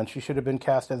Salomon, she should have been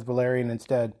cast as Valerian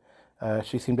instead.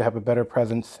 She seemed to have a better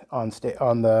presence on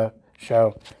the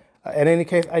show. In any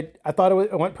case, I thought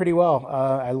it went pretty well.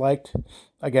 I liked,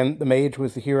 again, the mage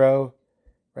was the hero,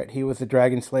 right? He was the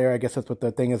dragon slayer. I guess that's what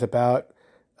the thing is about.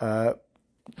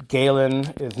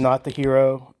 Galen is not the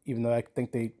hero, even though I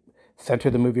think they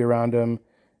centered the movie around him.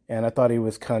 And I thought he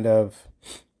was kind of,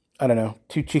 I don't know,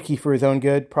 too cheeky for his own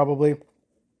good, probably.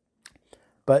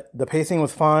 But the pacing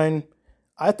was fine.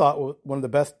 I thought one of the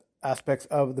best aspects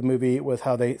of the movie was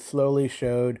how they slowly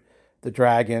showed the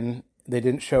dragon. They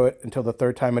didn't show it until the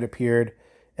third time it appeared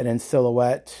and in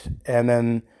silhouette. And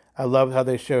then I loved how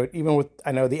they showed, even with,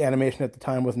 I know the animation at the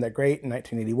time wasn't that great in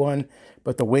 1981,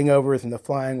 but the wingovers and the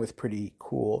flying was pretty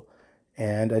cool.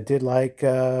 And I did like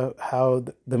how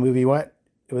the movie went.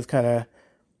 It was kind of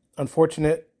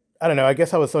unfortunate. I don't know. I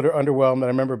guess I was sort of underwhelmed. I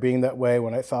remember being that way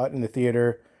when I saw it in the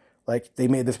theater. Like, they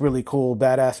made this really cool,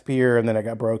 badass spear, and then it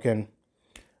got broken.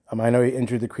 I know he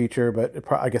injured the creature, but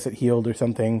I guess it healed or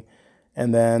something.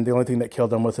 And then the only thing that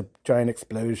killed him was a giant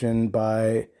explosion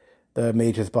by the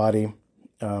mage's body.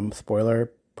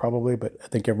 Spoiler, probably, but I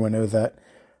think everyone knows that.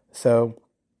 So,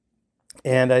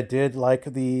 and I did like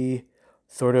the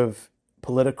sort of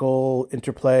political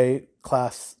interplay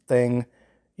class thing,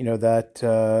 you know, that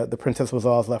the princess was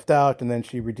always left out, and then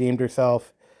she redeemed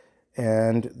herself.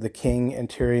 And the king and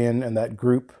Tyrion and that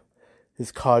group, his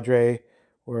cadre,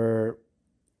 were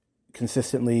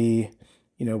consistently,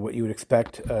 you know, what you would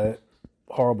expect a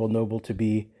horrible noble to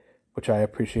be, which I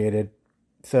appreciated.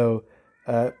 So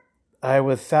I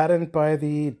was saddened by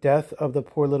the death of the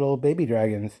poor little baby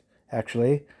dragons,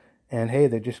 actually. And hey,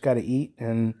 they just got to eat.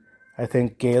 And I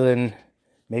think Galen,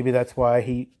 maybe that's why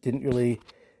he didn't really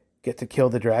get to kill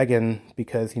the dragon,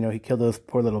 because, you know, he killed those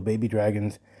poor little baby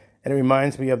dragons. And it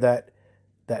reminds me of that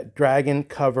dragon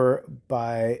cover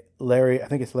by Larry, I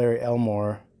think it's Larry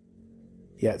Elmore.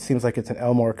 Yeah, it seems like it's an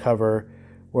Elmore cover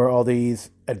where all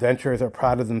these adventurers are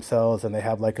proud of themselves and they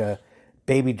have like a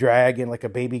baby dragon, like a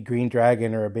baby green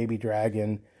dragon or a baby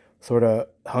dragon sort of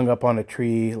hung up on a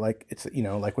tree. Like it's, you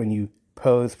know, like when you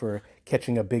pose for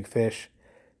catching a big fish.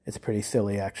 It's pretty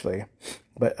silly, actually.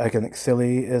 But I think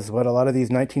silly is what a lot of these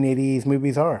 1980s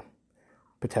movies are,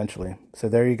 potentially. So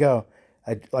there you go.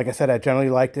 Like I said, I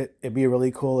generally liked it. It'd be a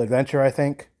really cool adventure, I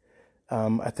think.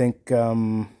 I think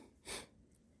the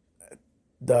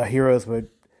heroes would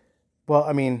Well,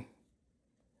 I mean,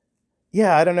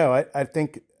 yeah, I don't know. I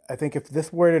think if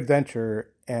this were an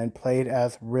adventure and played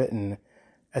as written,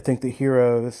 I think the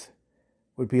heroes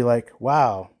would be like,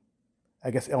 wow,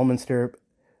 I guess Elminster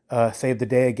saved the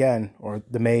day again, or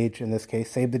the mage in this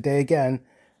case saved the day again,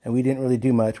 and we didn't really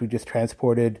do much. We just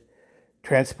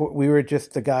we were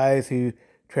just the guys who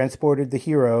transported the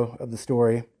hero of the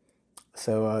story.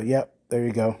 So, yep, there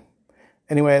you go.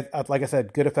 Anyway, like I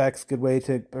said, good effects, good way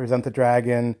to present the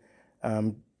dragon.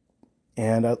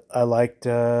 And I liked,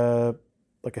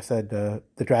 like I said, the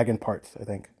dragon parts, I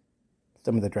think.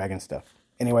 Some of the dragon stuff.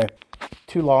 Anyway,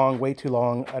 too long, way too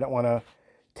long. I don't want to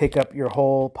take up your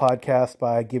whole podcast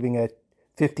by giving a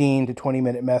 15 to 20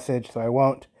 minute message, so I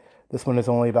won't. This one is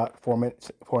only about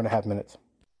 4.5 minutes.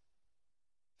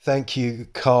 Thank you,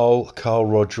 Carl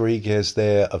Rodriguez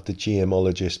there of the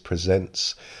GMologist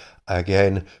Presents.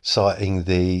 Again, citing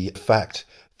the fact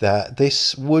that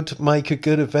this would make a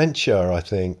good adventure, I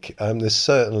think. There's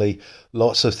certainly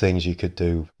lots of things you could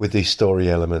do with these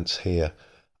story elements here.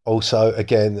 Also,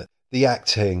 again, the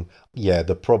acting, yeah,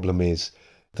 the problem is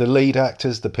the lead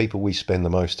actors, the people we spend the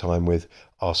most time with,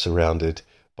 are surrounded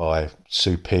by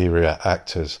superior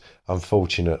actors,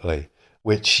 unfortunately,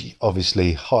 which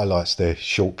obviously highlights their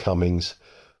shortcomings.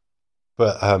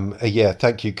 But yeah,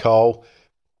 thank you, Carl.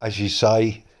 As you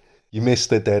say, you missed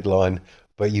the deadline,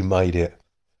 but you made it.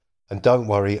 And don't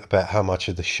worry about how much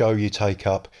of the show you take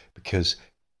up, because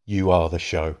you are the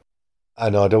show.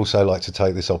 And I'd also like to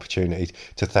take this opportunity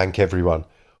to thank everyone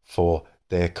for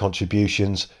their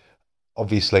contributions.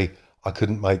 Obviously, I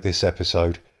couldn't make this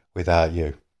episode without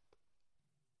you.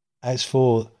 As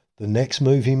for the next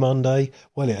Movie Monday,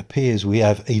 well, it appears we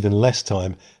have even less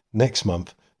time next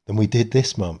month than we did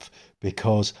this month,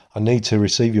 because I need to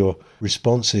receive your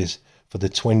responses for the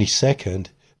 22nd,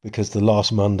 because the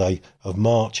last Monday of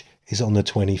March is on the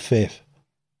 25th.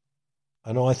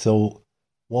 And I thought,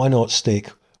 why not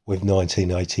stick with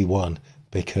 1981,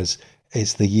 because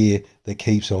it's the year that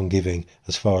keeps on giving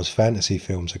as far as fantasy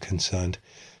films are concerned.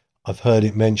 I've heard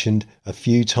it mentioned a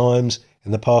few times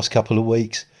in the past couple of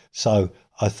weeks, so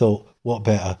I thought, what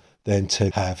better than to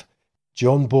have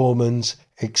John Boorman's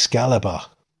Excalibur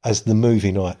as the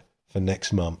movie night for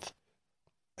next month.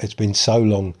 It's been so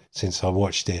long since I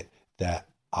watched it that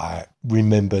I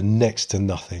remember next to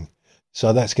nothing.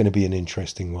 So that's going to be an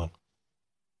interesting one.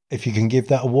 If you can give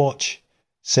that a watch,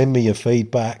 send me your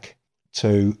feedback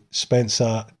to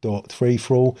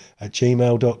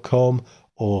spencer.freeforall@gmail.com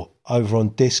or over on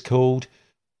Discord.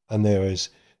 And there is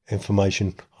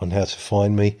information on how to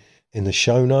find me in the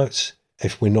show notes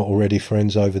if we're not already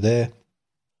friends over there.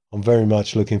 I'm very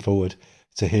much looking forward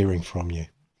to hearing from you.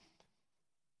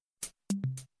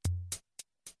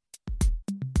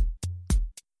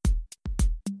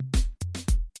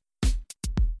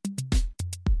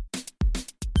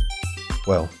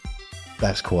 Well,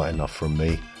 that's quite enough from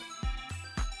me.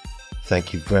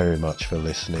 Thank you very much for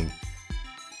listening.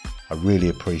 I really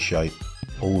appreciate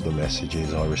all the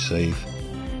messages I receive.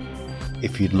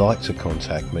 If you'd like to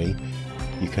contact me,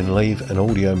 you can leave an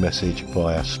audio message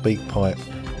via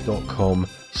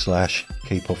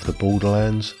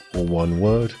speakpipe.com/keepofftheborderlands, all one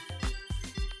word,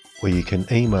 or you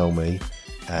can email me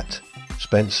at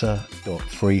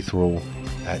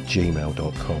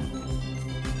spencer.freethrall@gmail.com.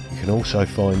 You can also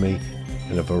find me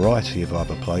in a variety of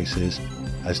other places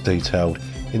as detailed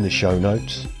in the show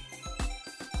notes.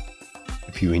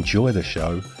 If you enjoy the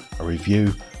show, a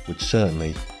review would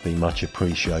certainly be much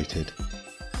appreciated.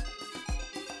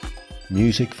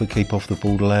 Music for Keep Off the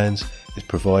Borderlands is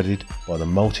provided by the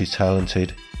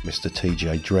multi-talented Mr.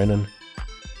 TJ Drennan.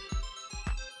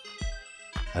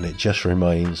 And it just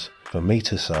remains for me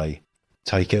to say,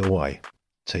 take it away,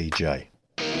 TJ.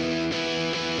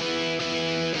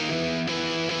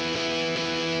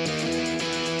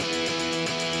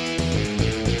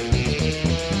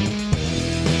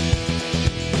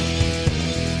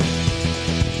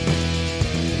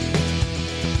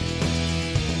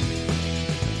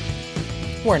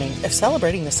 Warning, if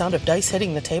celebrating the sound of dice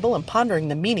hitting the table and pondering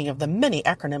the meaning of the many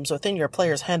acronyms within your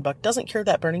player's handbook doesn't cure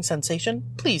that burning sensation,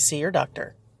 please see your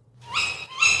doctor.